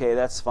out. Okay,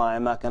 that's fine.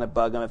 I'm not going to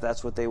bug them if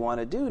that's what they want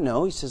to do.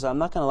 No, He says, I'm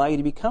not going to allow you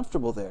to be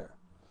comfortable there.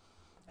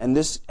 And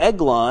this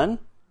Eglon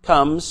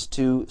comes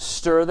to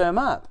stir them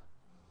up.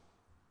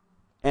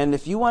 And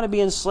if you want to be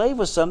enslaved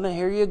with something,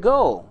 here you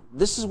go.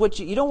 This is what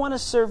you don't want to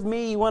serve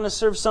me, you want to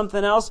serve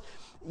something else.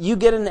 You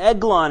get an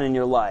Eglon in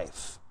your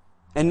life.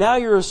 And now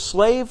you're a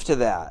slave to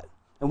that.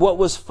 And what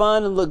was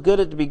fun and looked good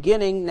at the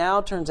beginning now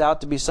turns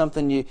out to be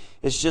something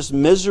it's just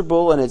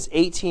miserable, and it's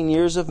 18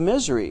 years of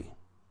misery.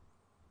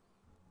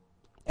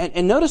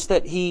 And notice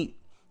that he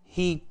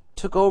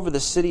took over the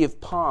city of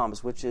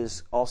palms, which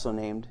is also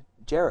named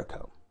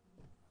Jericho.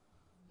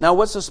 Now,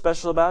 what's so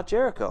special about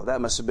Jericho? That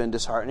must have been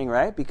disheartening,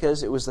 right?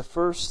 Because it was the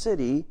first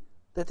city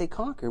that they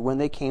conquered when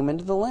they came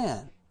into the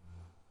land.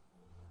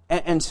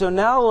 And so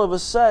now all of a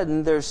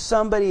sudden there's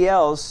somebody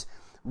else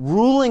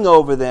ruling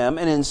over them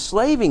and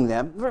enslaving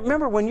them.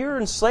 Remember, when you're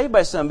enslaved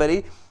by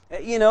somebody,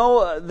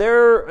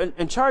 they're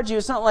in charge of you.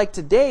 It's not like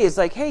today. It's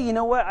like, hey, you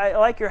know what? I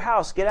like your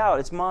house. Get out.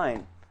 It's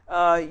mine.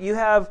 You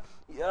have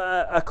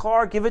a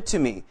car. Give it to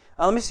me.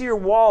 Let me see your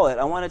wallet.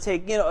 I want to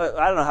take, I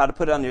don't know how to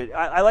put it on your,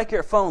 I like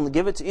your phone.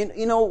 Give it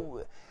to,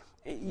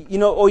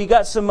 oh, you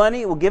got some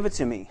money? Well, give it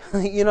to me.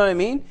 You know what I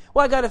mean?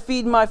 Well, I got to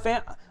feed my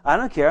family. I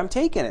don't care. I'm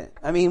taking it.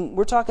 I mean,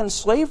 we're talking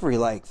slavery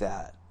like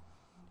that.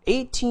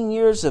 18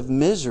 years of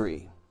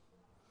misery.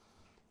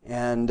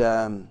 And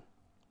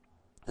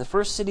the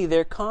first city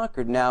they're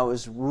conquered now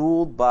is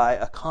ruled by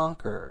a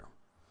conqueror.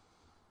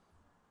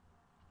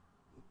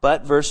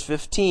 But verse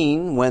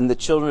 15, when the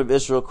children of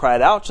Israel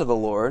cried out to the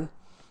Lord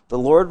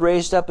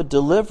raised up a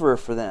deliverer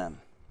for them,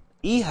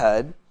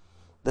 Ehud,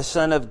 the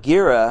son of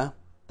Gera,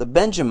 the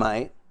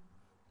Benjamite.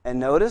 And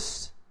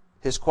notice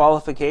his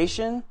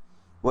qualification,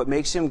 what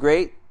makes him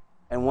great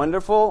and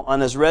wonderful on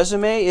his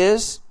resume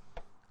is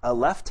a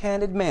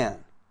left-handed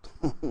man.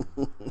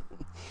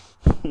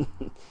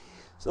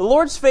 So the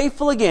Lord's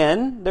faithful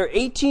again. They're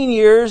 18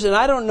 years, and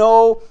I don't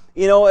know,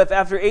 if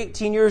after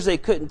 18 years they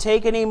couldn't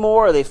take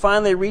anymore, or they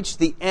finally reached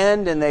the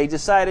end and they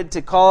decided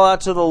to call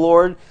out to the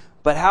Lord.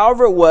 But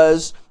however it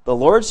was, the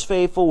Lord's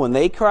faithful. When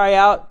they cry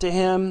out to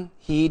Him,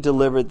 He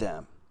delivered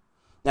them.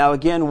 Now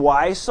again,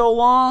 why so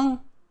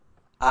long?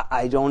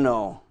 I don't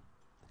know.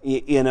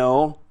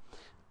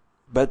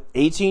 But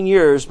 18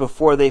 years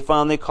before they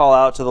finally call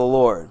out to the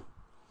Lord.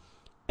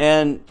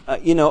 And,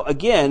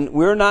 again,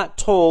 we're not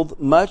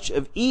told much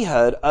of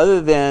Ehud other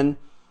than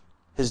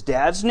his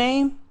dad's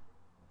name,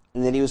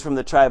 and that he was from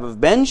the tribe of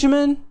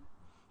Benjamin,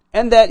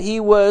 and that he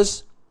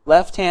was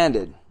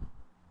left-handed.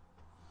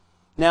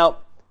 Now,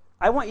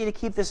 I want you to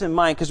keep this in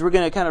mind because we're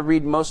going to kind of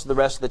read most of the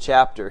rest of the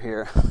chapter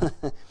here.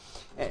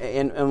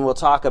 and we'll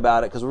talk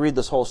about it because we'll read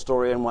this whole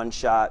story in one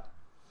shot.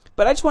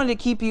 But I just wanted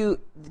to keep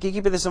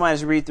this in mind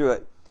as we read through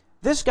it.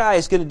 This guy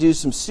is going to do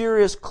some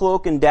serious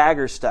cloak and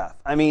dagger stuff.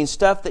 I mean,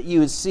 stuff that you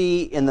would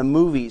see in the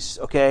movies,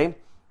 okay?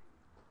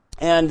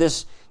 And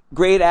this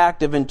great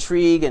act of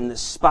intrigue and the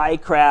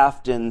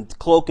spycraft and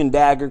cloak and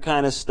dagger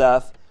kind of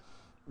stuff.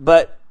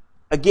 But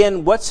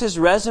again, what's his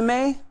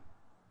resume?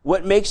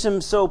 What makes him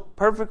so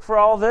perfect for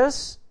all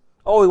this?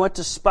 Oh, he went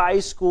to spy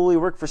school. He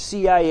worked for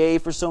CIA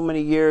for so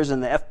many years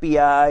and the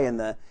FBI and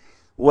the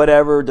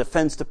whatever,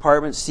 Defense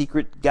Department,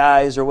 secret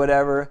guys or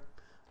whatever.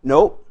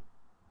 Nope.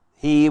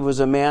 He was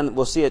a man that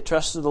we'll see it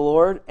trusted the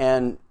Lord,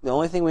 and the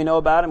only thing we know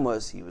about him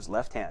was he was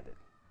left-handed.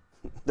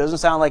 Doesn't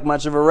sound like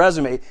much of a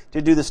resume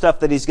to do the stuff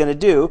that he's going to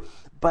do,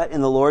 but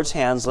in the Lord's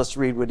hands, let's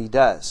read what he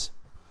does.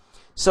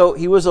 So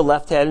he was a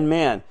left-handed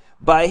man.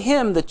 By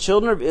him, the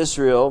children of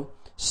Israel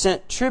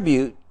sent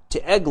tribute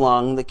to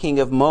Eglon, the king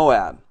of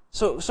Moab.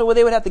 So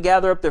they would have to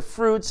gather up their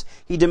fruits.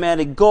 He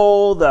demanded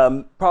gold,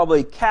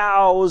 probably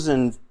cows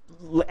and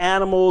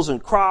animals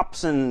and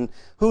crops and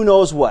who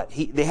knows what.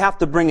 They have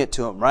to bring it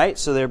to him, right?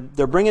 So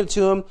they're bringing it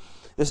to him,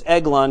 this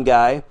Eglon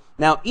guy.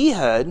 Now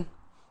Ehud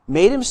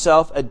made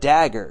himself a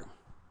dagger.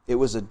 It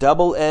was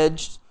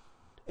double-edged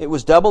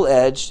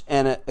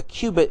and a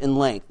cubit in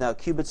length. Now a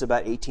cubit's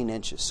about 18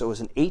 inches. So it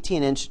was an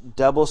 18-inch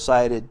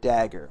double-sided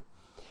dagger.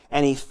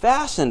 And he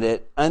fastened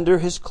it under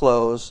his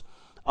clothes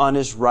on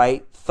his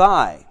right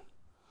thigh.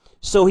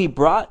 So he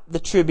brought the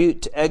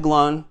tribute to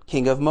Eglon,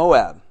 king of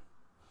Moab.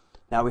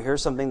 Now we hear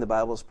something, the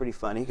Bible is pretty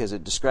funny because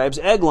it describes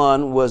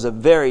Eglon was a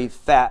very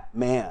fat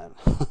man.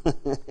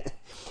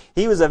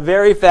 He was a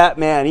very fat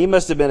man. He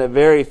must have been a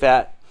very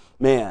fat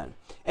man.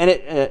 And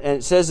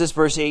it says this,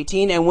 verse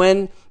 18, and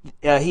when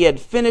he had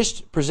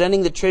finished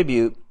presenting the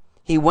tribute,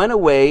 he went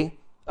away,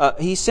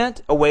 he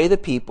sent away the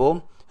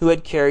people who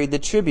had carried the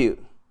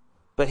tribute.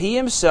 But he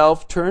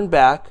himself turned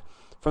back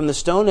from the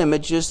stone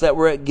images that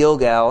were at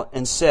Gilgal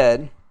and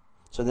said,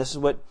 so this is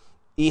what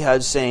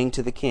Ehud's saying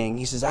to the king.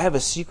 He says, I have a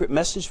secret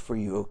message for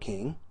you, O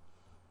king.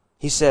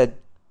 He said,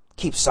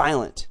 keep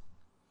silent.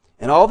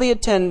 And all who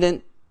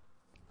attended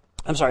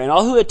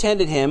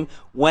him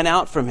went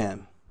out from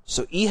him.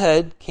 So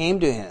Ehud came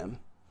to him.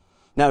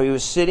 Now he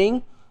was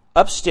sitting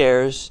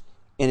upstairs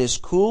in his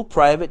cool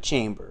private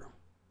chamber.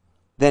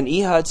 Then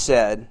Ehud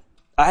said,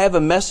 I have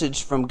a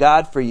message from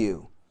God for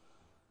you.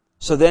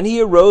 So then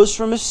he arose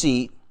from his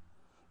seat.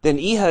 Then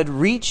Ehud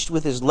reached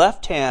with his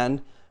left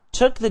hand,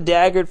 took the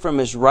dagger from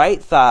his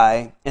right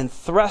thigh, and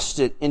thrust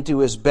it into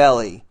his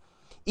belly.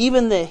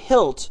 Even the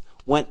hilt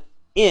went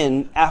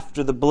in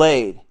after the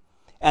blade,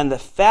 and the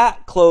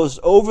fat closed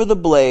over the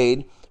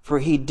blade, for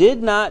he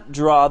did not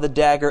draw the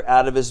dagger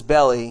out of his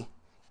belly,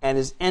 and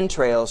his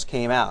entrails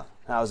came out.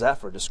 How's that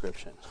for a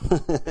description?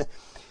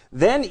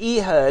 Then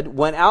Ehud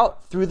went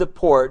out through the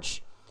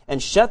porch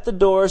and shut the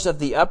doors of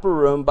the upper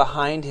room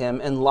behind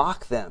him and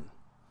locked them.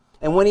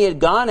 And when he had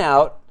gone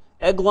out,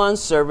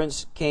 Eglon's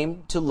servants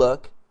came to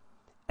look,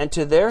 and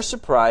to their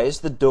surprise,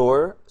 the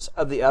doors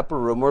of the upper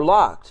room were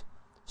locked.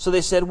 So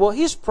they said, well,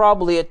 he's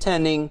probably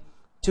attending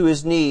to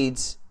his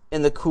needs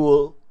in the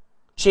cool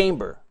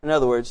chamber. In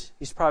other words,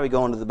 he's probably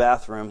going to the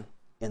bathroom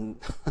in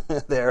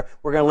there.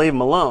 We're going to leave him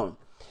alone.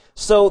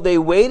 So they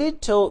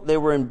waited till they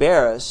were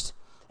embarrassed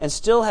and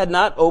still had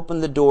not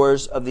opened the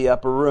doors of the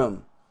upper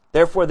room.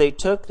 Therefore they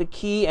took the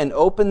key and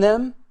opened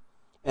them,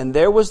 and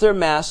there was their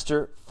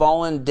master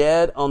fallen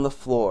dead on the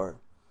floor.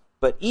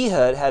 But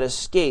Ehud had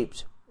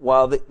escaped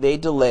while they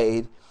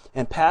delayed,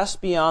 and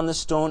passed beyond the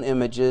stone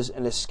images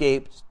and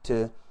escaped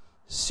to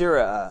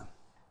Sirah.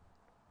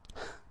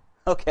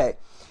 Okay,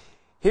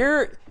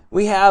 here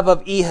we have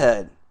of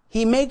Ehud.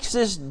 He makes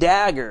this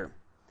dagger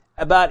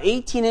about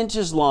 18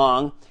 inches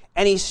long,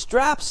 and he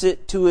straps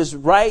it to his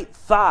right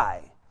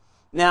thigh.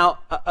 Now,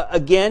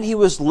 again, he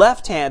was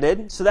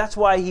left-handed, so that's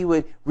why he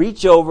would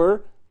reach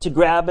over to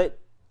grab it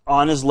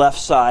on his left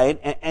side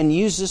and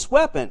use this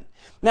weapon.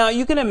 Now,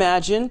 you can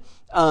imagine,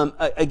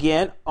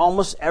 again,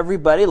 almost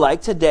everybody,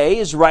 like today,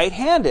 is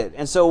right-handed.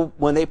 And so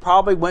when they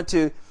probably went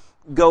to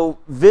go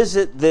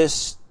visit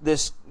this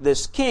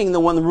king, the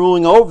one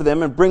ruling over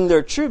them, and bring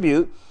their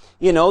tribute,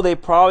 they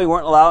probably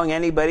weren't allowing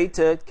anybody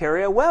to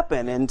carry a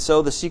weapon. And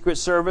so the Secret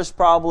Service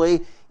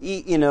probably,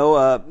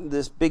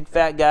 this big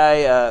fat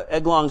guy,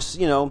 Eglon's,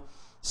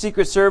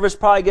 Secret Service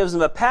probably gives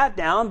them a pat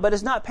down, but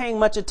is not paying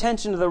much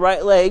attention to the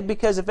right leg,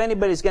 because if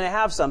anybody's going to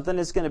have something,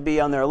 it's going to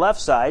be on their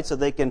left side so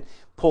they can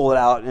pull it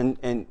out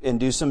and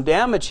do some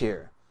damage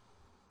here.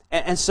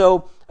 And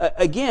so,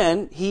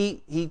 again,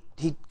 he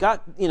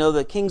got,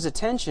 the king's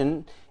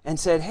attention and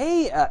said,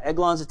 hey,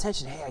 Eglon's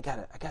attention, hey, I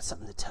got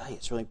something to tell you.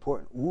 It's really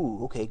important.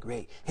 Ooh, okay,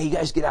 great. Hey, you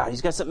guys get out. He's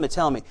got something to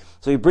tell me.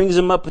 So he brings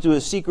him up to a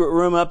secret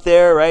room up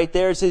there, right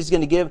there. Says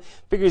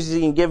figures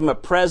he can give him a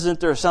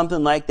present or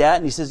something like that.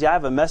 And he says, yeah, I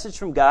have a message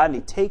from God. And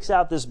he takes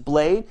out this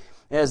blade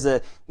as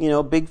the,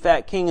 big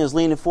fat king is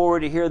leaning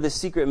forward to hear this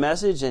secret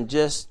message, and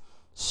just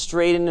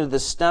straight into the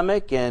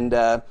stomach. And,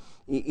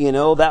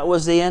 that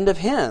was the end of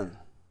him.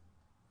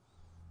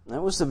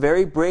 That was a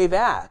very brave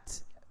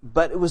act,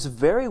 but it was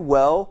very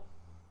well,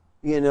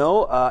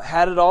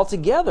 had it all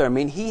together. I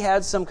mean, he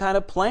had some kind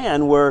of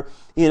plan where,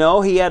 he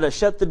had to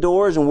shut the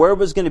doors and where it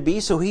was going to be,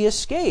 so he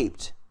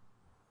escaped.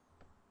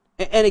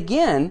 And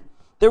again,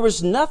 there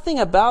was nothing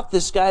about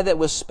this guy that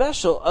was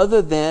special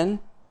other than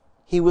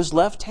he was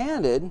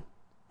left-handed,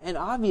 and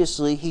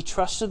obviously he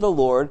trusted the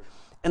Lord,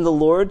 and the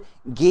Lord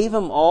gave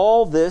him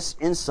all this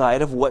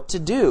insight of what to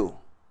do.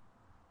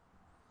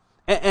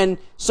 And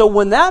so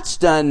when that's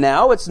done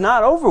now, it's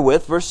not over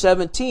with. Verse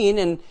 17,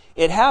 and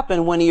it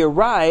happened when he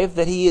arrived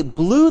that he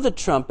blew the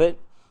trumpet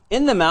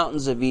in the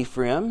mountains of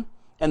Ephraim,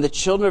 and the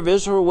children of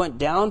Israel went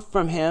down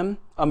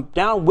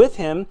with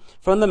him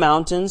from the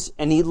mountains,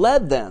 and he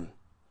led them.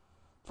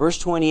 Verse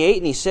 28,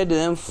 and he said to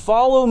them,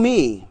 follow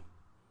me,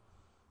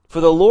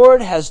 for the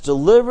Lord has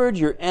delivered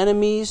your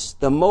enemies,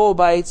 the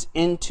Moabites,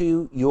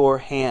 into your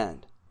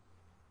hand.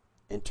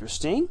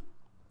 Interesting.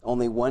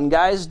 Only one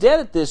guy is dead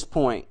at this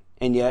point.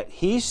 And yet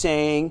he's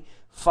saying,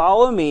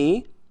 follow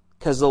me,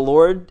 because the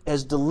Lord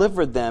has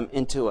delivered them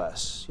into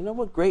us.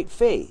 What great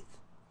faith.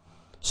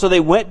 So they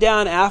went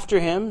down after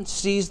him,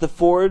 seized the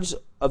fords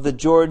of the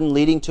Jordan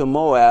leading to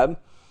Moab,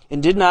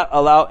 and did not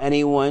allow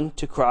anyone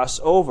to cross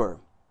over.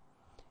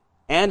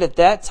 And at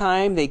that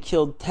time they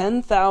killed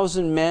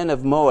 10,000 men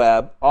of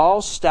Moab,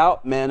 all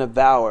stout men of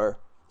valor,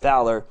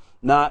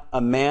 not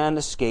a man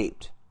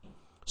escaped.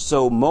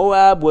 So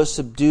Moab was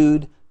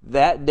subdued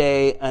that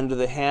day under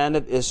the hand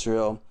of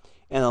Israel,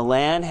 and the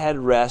land had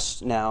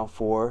rest now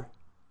for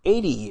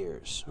 80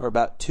 years, or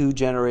about 2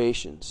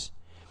 generations.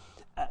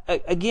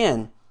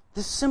 Again,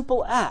 this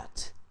simple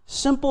act,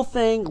 Simple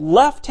thing.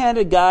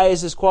 Left-handed guy is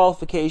his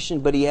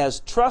qualification, but he has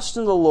trust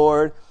in the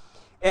Lord.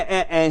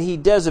 And he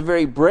does a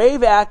very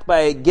brave act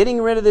by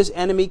getting rid of this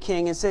enemy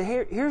king and say,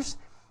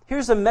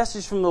 here's a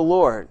message from the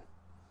Lord.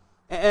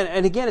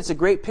 And again, it's a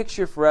great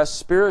picture for us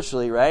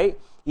spiritually, right?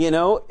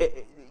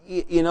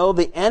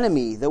 The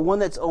enemy, the one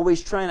that's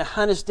always trying to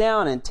hunt us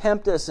down and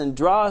tempt us and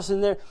draw us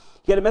in there.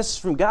 You get a message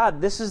from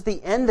God. This is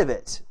the end of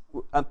it.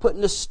 I'm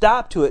putting a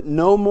stop to it.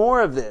 No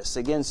more of this.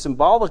 Again,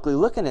 symbolically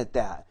looking at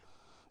that.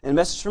 And a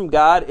message from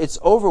God, it's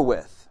over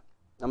with.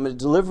 I'm going to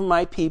deliver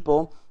my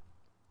people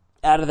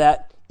out of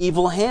that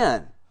evil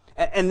hand.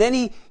 And then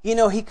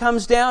he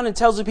comes down and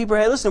tells the people,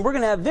 hey, listen, we're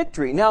going to have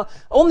victory. Now,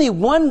 only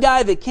one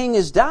guy, the king,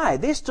 has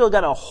died. They still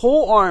got a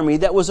whole army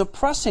that was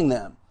oppressing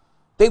them.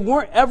 They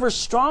weren't ever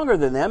stronger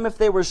than them. If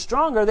they were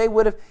stronger, they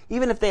would have,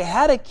 even if they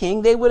had a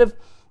king, they would have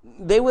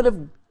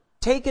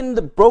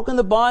broken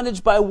the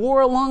bondage by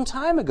war a long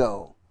time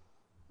ago.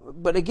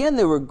 But again,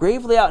 they were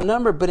gravely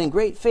outnumbered, but in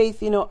great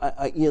faith, you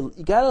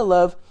got to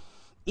love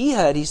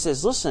Ehud. He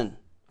says, listen,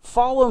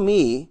 follow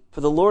me, for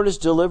the Lord has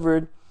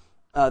delivered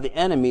the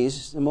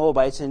enemies, the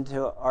Moabites,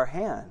 into our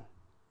hand.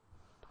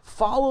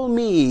 Follow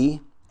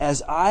me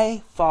as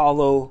I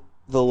follow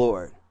the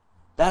Lord.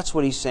 That's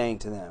what he's saying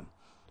to them.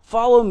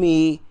 Follow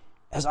me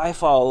as I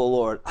follow the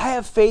Lord. I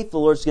have faith the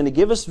Lord's going to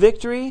give us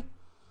victory,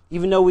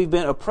 even though we've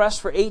been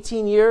oppressed for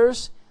 18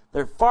 years.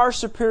 They're far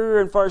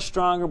superior and far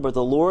stronger, but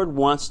the Lord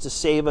wants to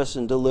save us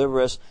and deliver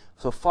us,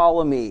 so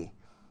follow me.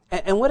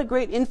 And what a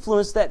great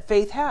influence that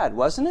faith had,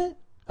 wasn't it?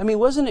 I mean,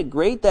 wasn't it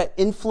great, that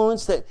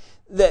influence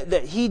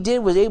that he did,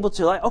 was able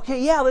to,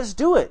 okay, yeah, let's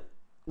do it.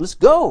 Let's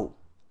go.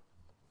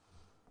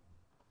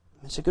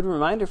 It's a good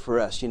reminder for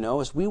us,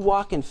 as we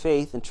walk in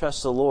faith and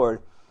trust the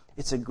Lord,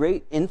 it's a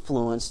great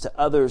influence to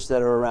others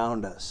that are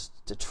around us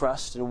to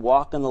trust and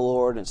walk in the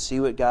Lord and see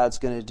what God's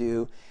going to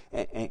do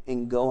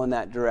and go in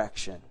that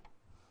direction.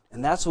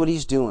 And that's what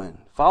he's doing.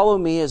 Follow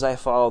me as I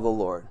follow the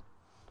Lord.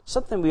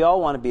 Something we all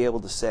want to be able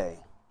to say,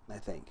 I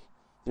think.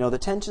 The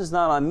tension's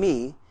not on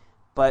me,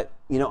 but,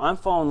 I'm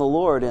following the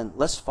Lord, and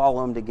let's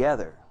follow him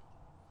together.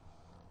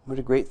 What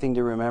a great thing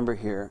to remember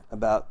here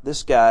about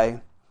this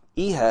guy,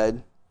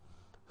 Ehud,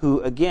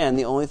 who, again,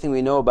 the only thing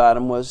we know about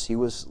him was he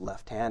was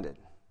left-handed.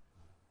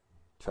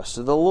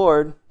 Trusted the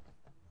Lord,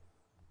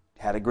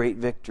 had a great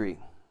victory.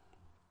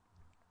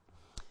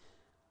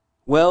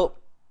 Well,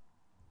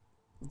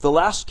 the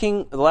last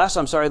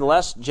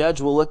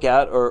judge we'll look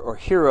at, or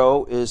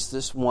hero, is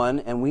this one,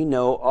 and we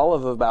know all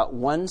of about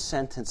one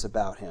sentence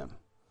about him.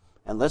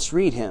 And let's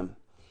read him.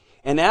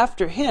 And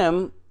after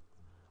him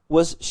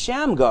was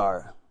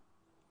Shamgar,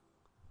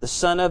 the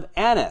son of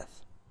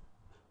Anath,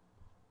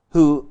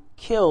 who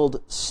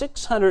killed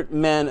 600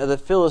 men of the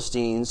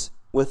Philistines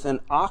with an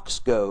ox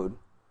goad,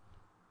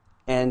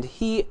 and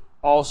he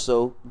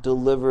also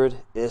delivered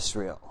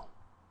Israel.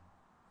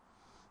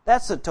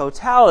 That's the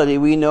totality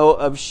we know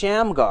of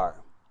Shamgar.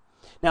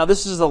 Now,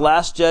 this is the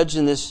last judge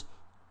in this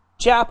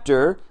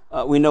chapter.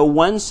 We know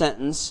one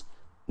sentence,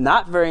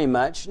 not very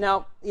much.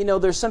 Now,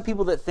 there's some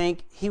people that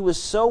think he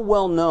was so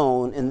well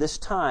known in this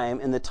time,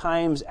 in the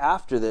times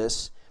after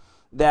this,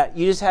 that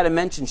you just had to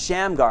mention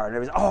Shamgar. And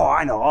everybody's,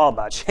 I know all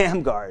about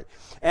Shamgar.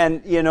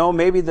 And,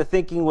 maybe the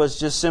thinking was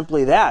just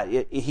simply that.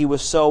 He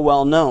was so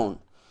well known.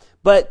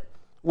 But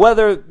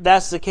whether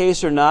that's the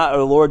case or not, or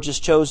the Lord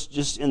just chose,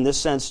 just in this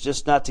sense,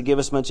 just not to give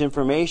us much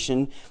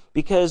information,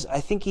 because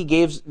I think he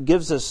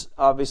gives us,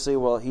 obviously,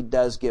 well, he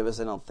does give us,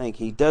 I don't think,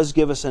 he does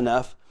give us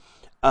enough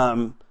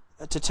to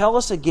tell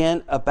us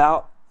again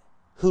about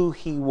who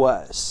he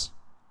was.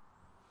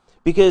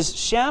 Because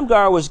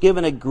Shamgar was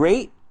given a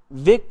great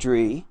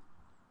victory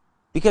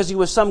because he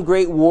was some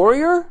great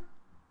warrior?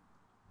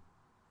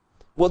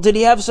 Well, did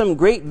he have some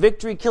great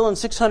victory killing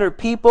 600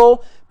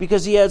 people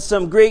because he had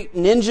some great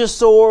ninja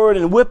sword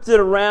and whipped it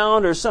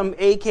around, or some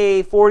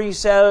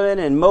AK-47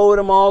 and mowed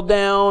them all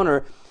down,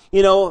 or,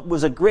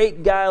 was a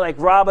great guy like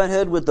Robin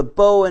Hood with the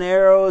bow and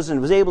arrows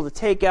and was able to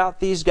take out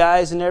these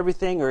guys and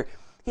everything? Or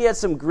he had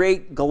some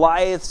great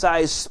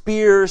Goliath-sized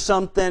spear or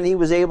something. He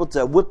was able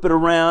to whip it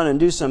around and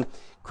do some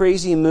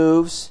crazy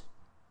moves.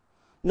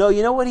 No,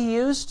 you know what he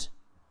used?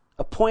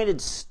 A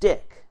pointed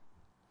stick.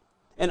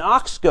 An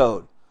ox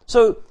goad.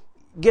 So,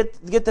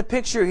 get the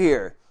picture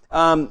here.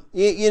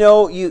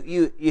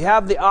 You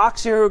have the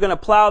ox here who are going to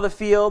plow the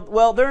field.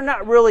 Well, they're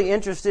not really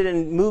interested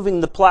in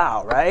moving the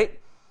plow, right?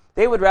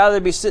 They would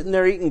rather be sitting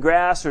there eating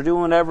grass or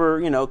doing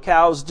whatever,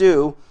 cows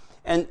do.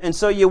 And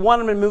so you want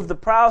them to move the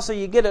plow, so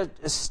you get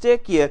a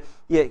stick, you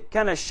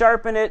kind of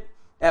sharpen it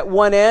at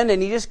one end,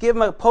 and you just give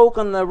them a poke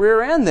on the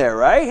rear end there,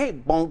 right? Hey,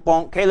 bonk,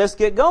 bonk, okay, let's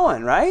get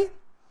going, right?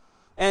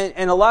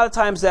 And a lot of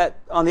times that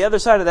on the other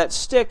side of that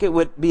stick, it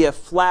would be a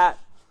flat.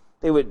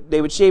 They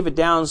would shave it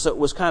down so it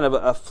was kind of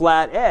a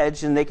flat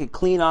edge, and they could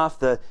clean off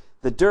the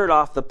dirt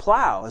off the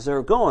plow as they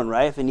were going,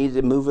 right? If they needed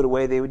to move it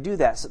away, they would do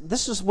that. So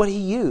this is what he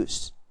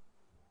used.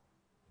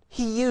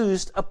 He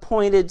used a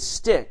pointed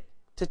stick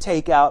to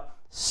take out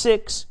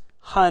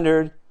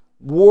 600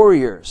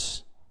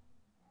 warriors.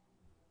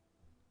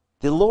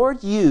 The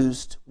Lord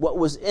used what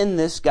was in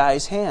this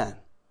guy's hand.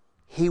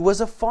 he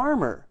was a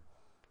farmer.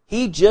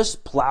 He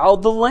just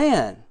plowed the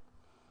land.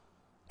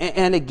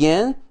 And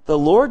again, the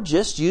Lord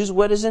just used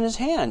what is in his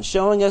hand,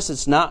 showing us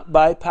it's not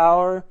by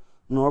power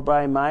nor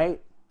by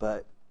might,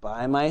 but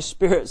by my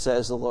Spirit,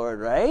 says the Lord,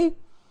 right?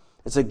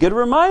 It's a good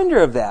reminder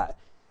of that.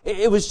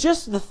 It was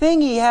just the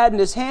thing he had in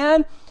his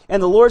hand,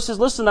 and the Lord says,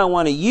 listen, I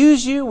want to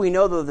use you. We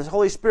know that the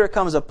Holy Spirit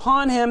comes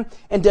upon him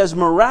and does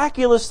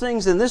miraculous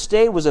things. In this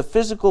day was a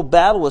physical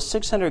battle with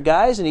 600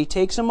 guys, and he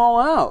takes them all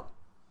out.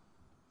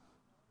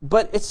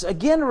 But it's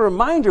again a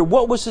reminder,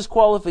 what was his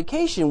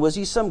qualification? Was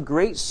he some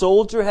great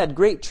soldier, had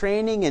great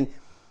training, and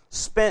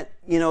spent,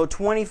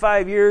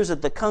 25 years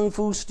at the Kung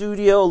Fu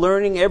studio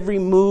learning every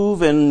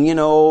move and,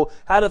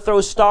 how to throw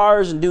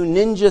stars and do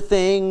ninja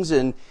things?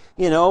 And,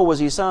 was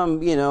he some,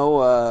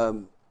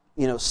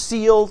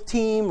 SEAL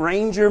team,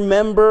 Ranger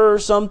member or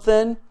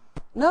something?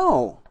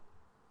 No.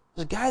 It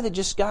was a guy that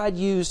just God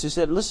used who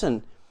said,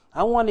 listen,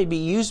 I want to be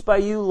used by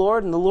you,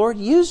 Lord, and the Lord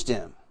used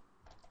him.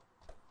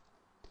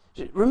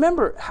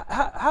 Remember,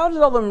 how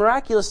did all the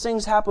miraculous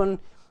things happen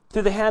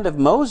through the hand of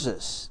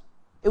Moses?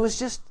 It was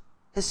just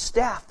his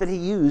staff that he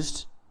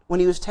used when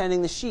he was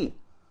tending the sheep.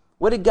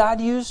 What did God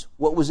use?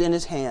 What was in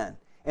his hand.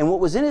 And what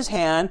was in his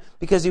hand,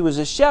 because he was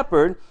a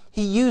shepherd,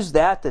 he used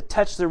that to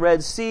touch the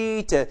Red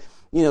Sea, to,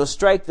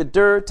 strike the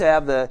dirt, to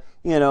have the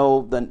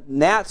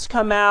gnats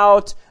come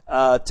out,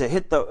 to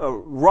hit the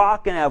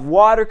rock and have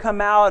water come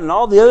out, and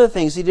all the other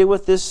things he did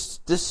with this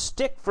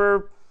stick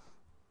for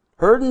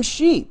herding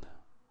sheep.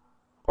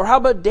 Or how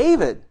about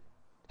David?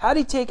 How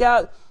did he take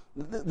out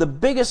the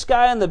biggest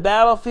guy on the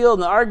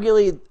battlefield and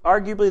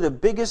arguably the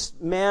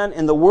biggest man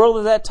in the world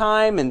at that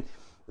time and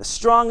the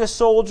strongest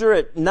soldier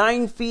at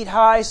 9 feet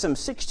high, some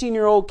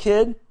 16-year-old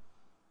kid?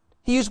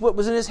 He used what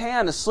was in his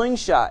hand, a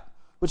slingshot,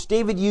 which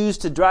David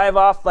used to drive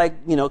off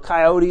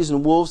coyotes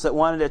and wolves that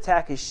wanted to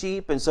attack his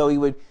sheep. And so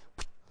he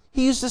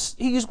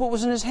used what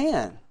was in his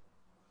hand.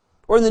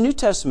 Or in the New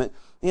Testament,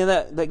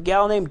 that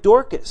gal named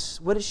Dorcas,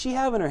 what did she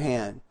have in her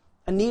hand?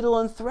 A needle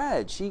and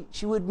thread.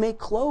 She would make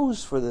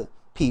clothes for the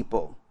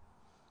people.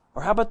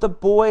 Or how about the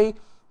boy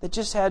that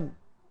just had,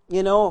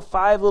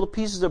 5 little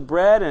pieces of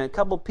bread and a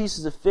couple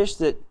pieces of fish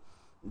that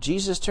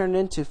Jesus turned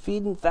into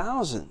feeding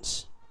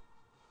thousands?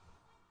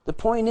 The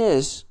point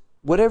is,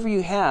 whatever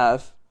you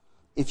have,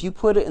 if you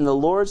put it in the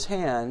Lord's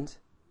hand,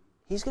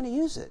 He's going to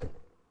use it.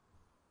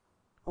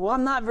 Well,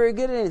 I'm not very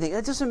good at anything.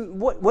 That doesn't.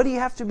 What do you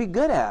have to be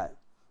good at?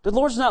 The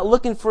Lord's not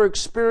looking for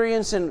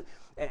experience and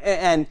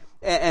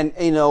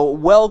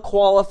well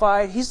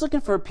qualified. He's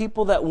looking for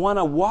people that want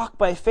to walk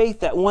by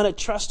faith, that want to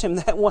trust Him,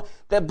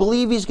 that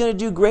believe He's going to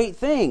do great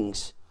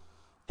things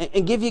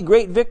and give you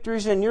great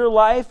victories in your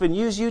life and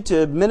use you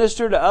to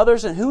minister to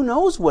others. And who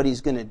knows what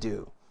He's going to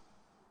do?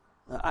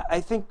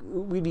 I think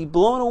we'd be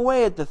blown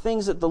away at the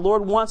things that the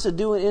Lord wants to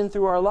do in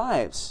through our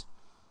lives.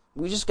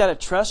 We just got to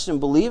trust and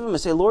believe Him and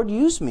say, Lord,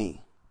 use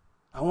me.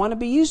 I want to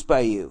be used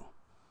by you.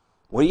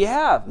 What do you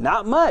have?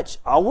 Not much.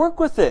 I'll work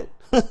with it.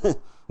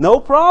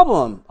 No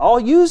problem. I'll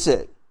use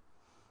it.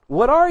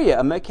 What are you?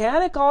 A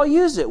mechanic? I'll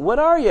use it. What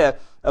are you?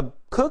 A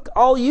cook?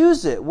 I'll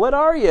use it. What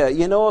are you?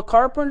 A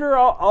carpenter?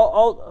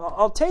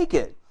 I'll take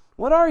it.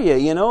 What are you?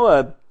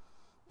 A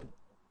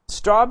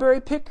strawberry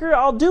picker?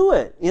 I'll do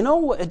it.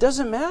 It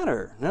doesn't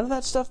matter. None of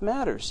that stuff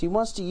matters. He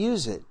wants to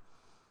use it.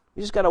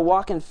 You just got to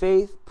walk in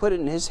faith, put it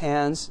in His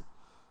hands,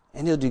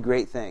 and He'll do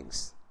great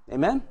things.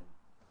 Amen?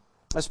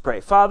 Let's pray.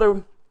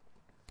 Father,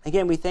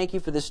 again, we thank You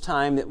for this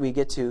time that we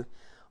get to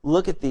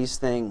look at these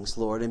things,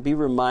 Lord, and be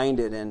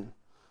reminded. And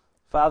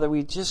Father,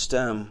 we just,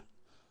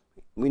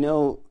 we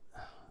know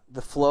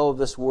the flow of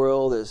this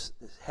world is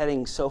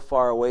heading so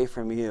far away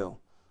from You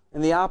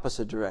in the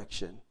opposite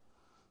direction.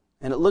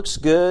 And it looks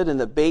good, and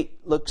the bait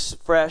looks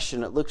fresh,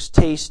 and it looks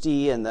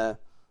tasty, and the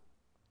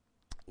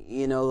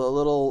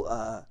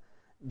little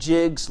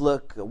jigs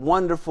look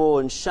wonderful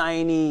and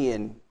shiny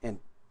and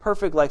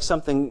perfect, like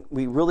something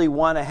we really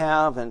want to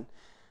have. And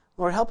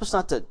Lord, help us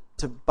not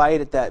to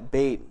bite at that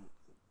bait,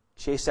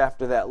 chase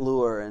after that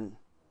lure, and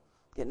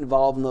get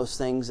involved in those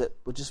things that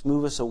would just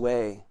move us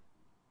away.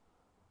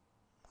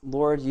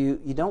 Lord, you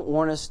don't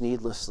warn us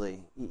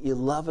needlessly. You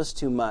love us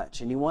too much,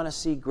 and You want to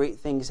see great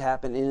things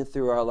happen in and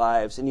through our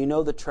lives. And You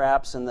know the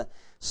traps and the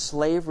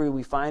slavery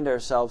we find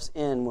ourselves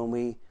in when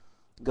we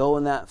go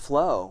in that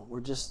flow.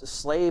 We're just a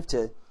slave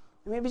to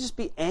maybe just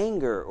be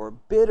anger or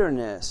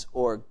bitterness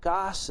or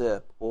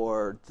gossip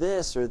or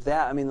this or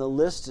that. I mean, the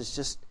list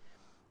is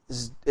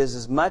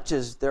as much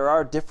as there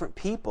are different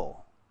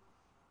people.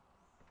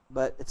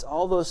 But it's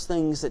all those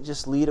things that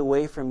just lead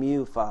away from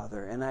You,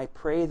 Father. And I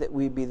pray that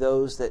we be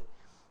those that,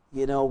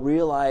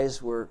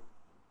 realize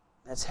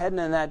that's heading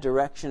in that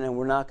direction, and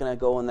we're not going to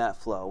go in that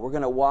flow. We're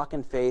going to walk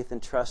in faith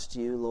and trust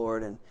You,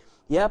 Lord. And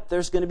yep,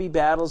 there's going to be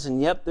battles,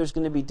 and yep, there's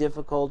going to be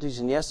difficulties,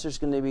 and yes, there's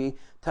going to be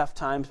tough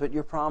times, but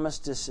Your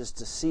promise is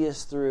to see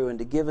us through and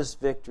to give us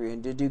victory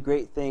and to do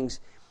great things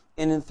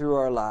in and through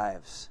our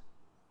lives.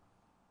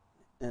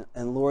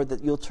 And Lord,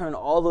 that You'll turn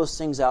all those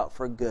things out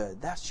for good.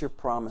 That's Your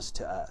promise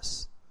to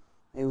us.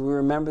 May we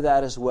remember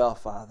that as well,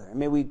 Father. And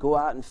may we go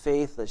out in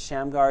faith as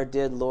Shamgar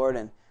did, Lord,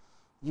 and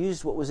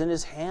used what was in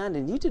his hand,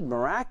 and you did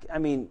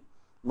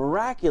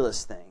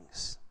miraculous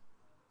things.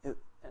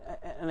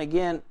 And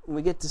again, when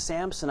we get to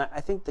Samson,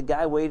 I think the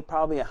guy weighed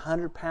probably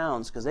 100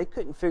 pounds because they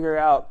couldn't figure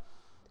out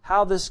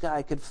how this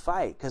guy could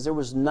fight because there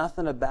was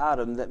nothing about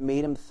him that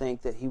made him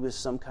think that he was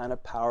some kind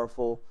of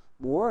powerful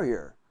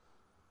warrior.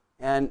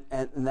 And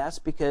that's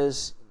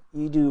because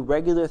you do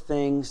regular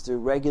things through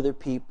regular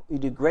people. You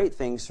do great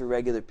things through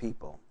regular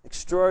people,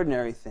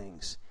 extraordinary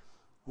things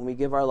when we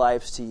give our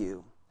lives to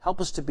you.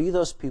 Help us to be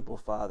those people,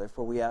 Father,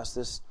 for we ask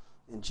this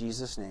in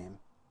Jesus' name.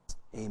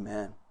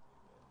 Amen.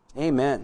 Amen.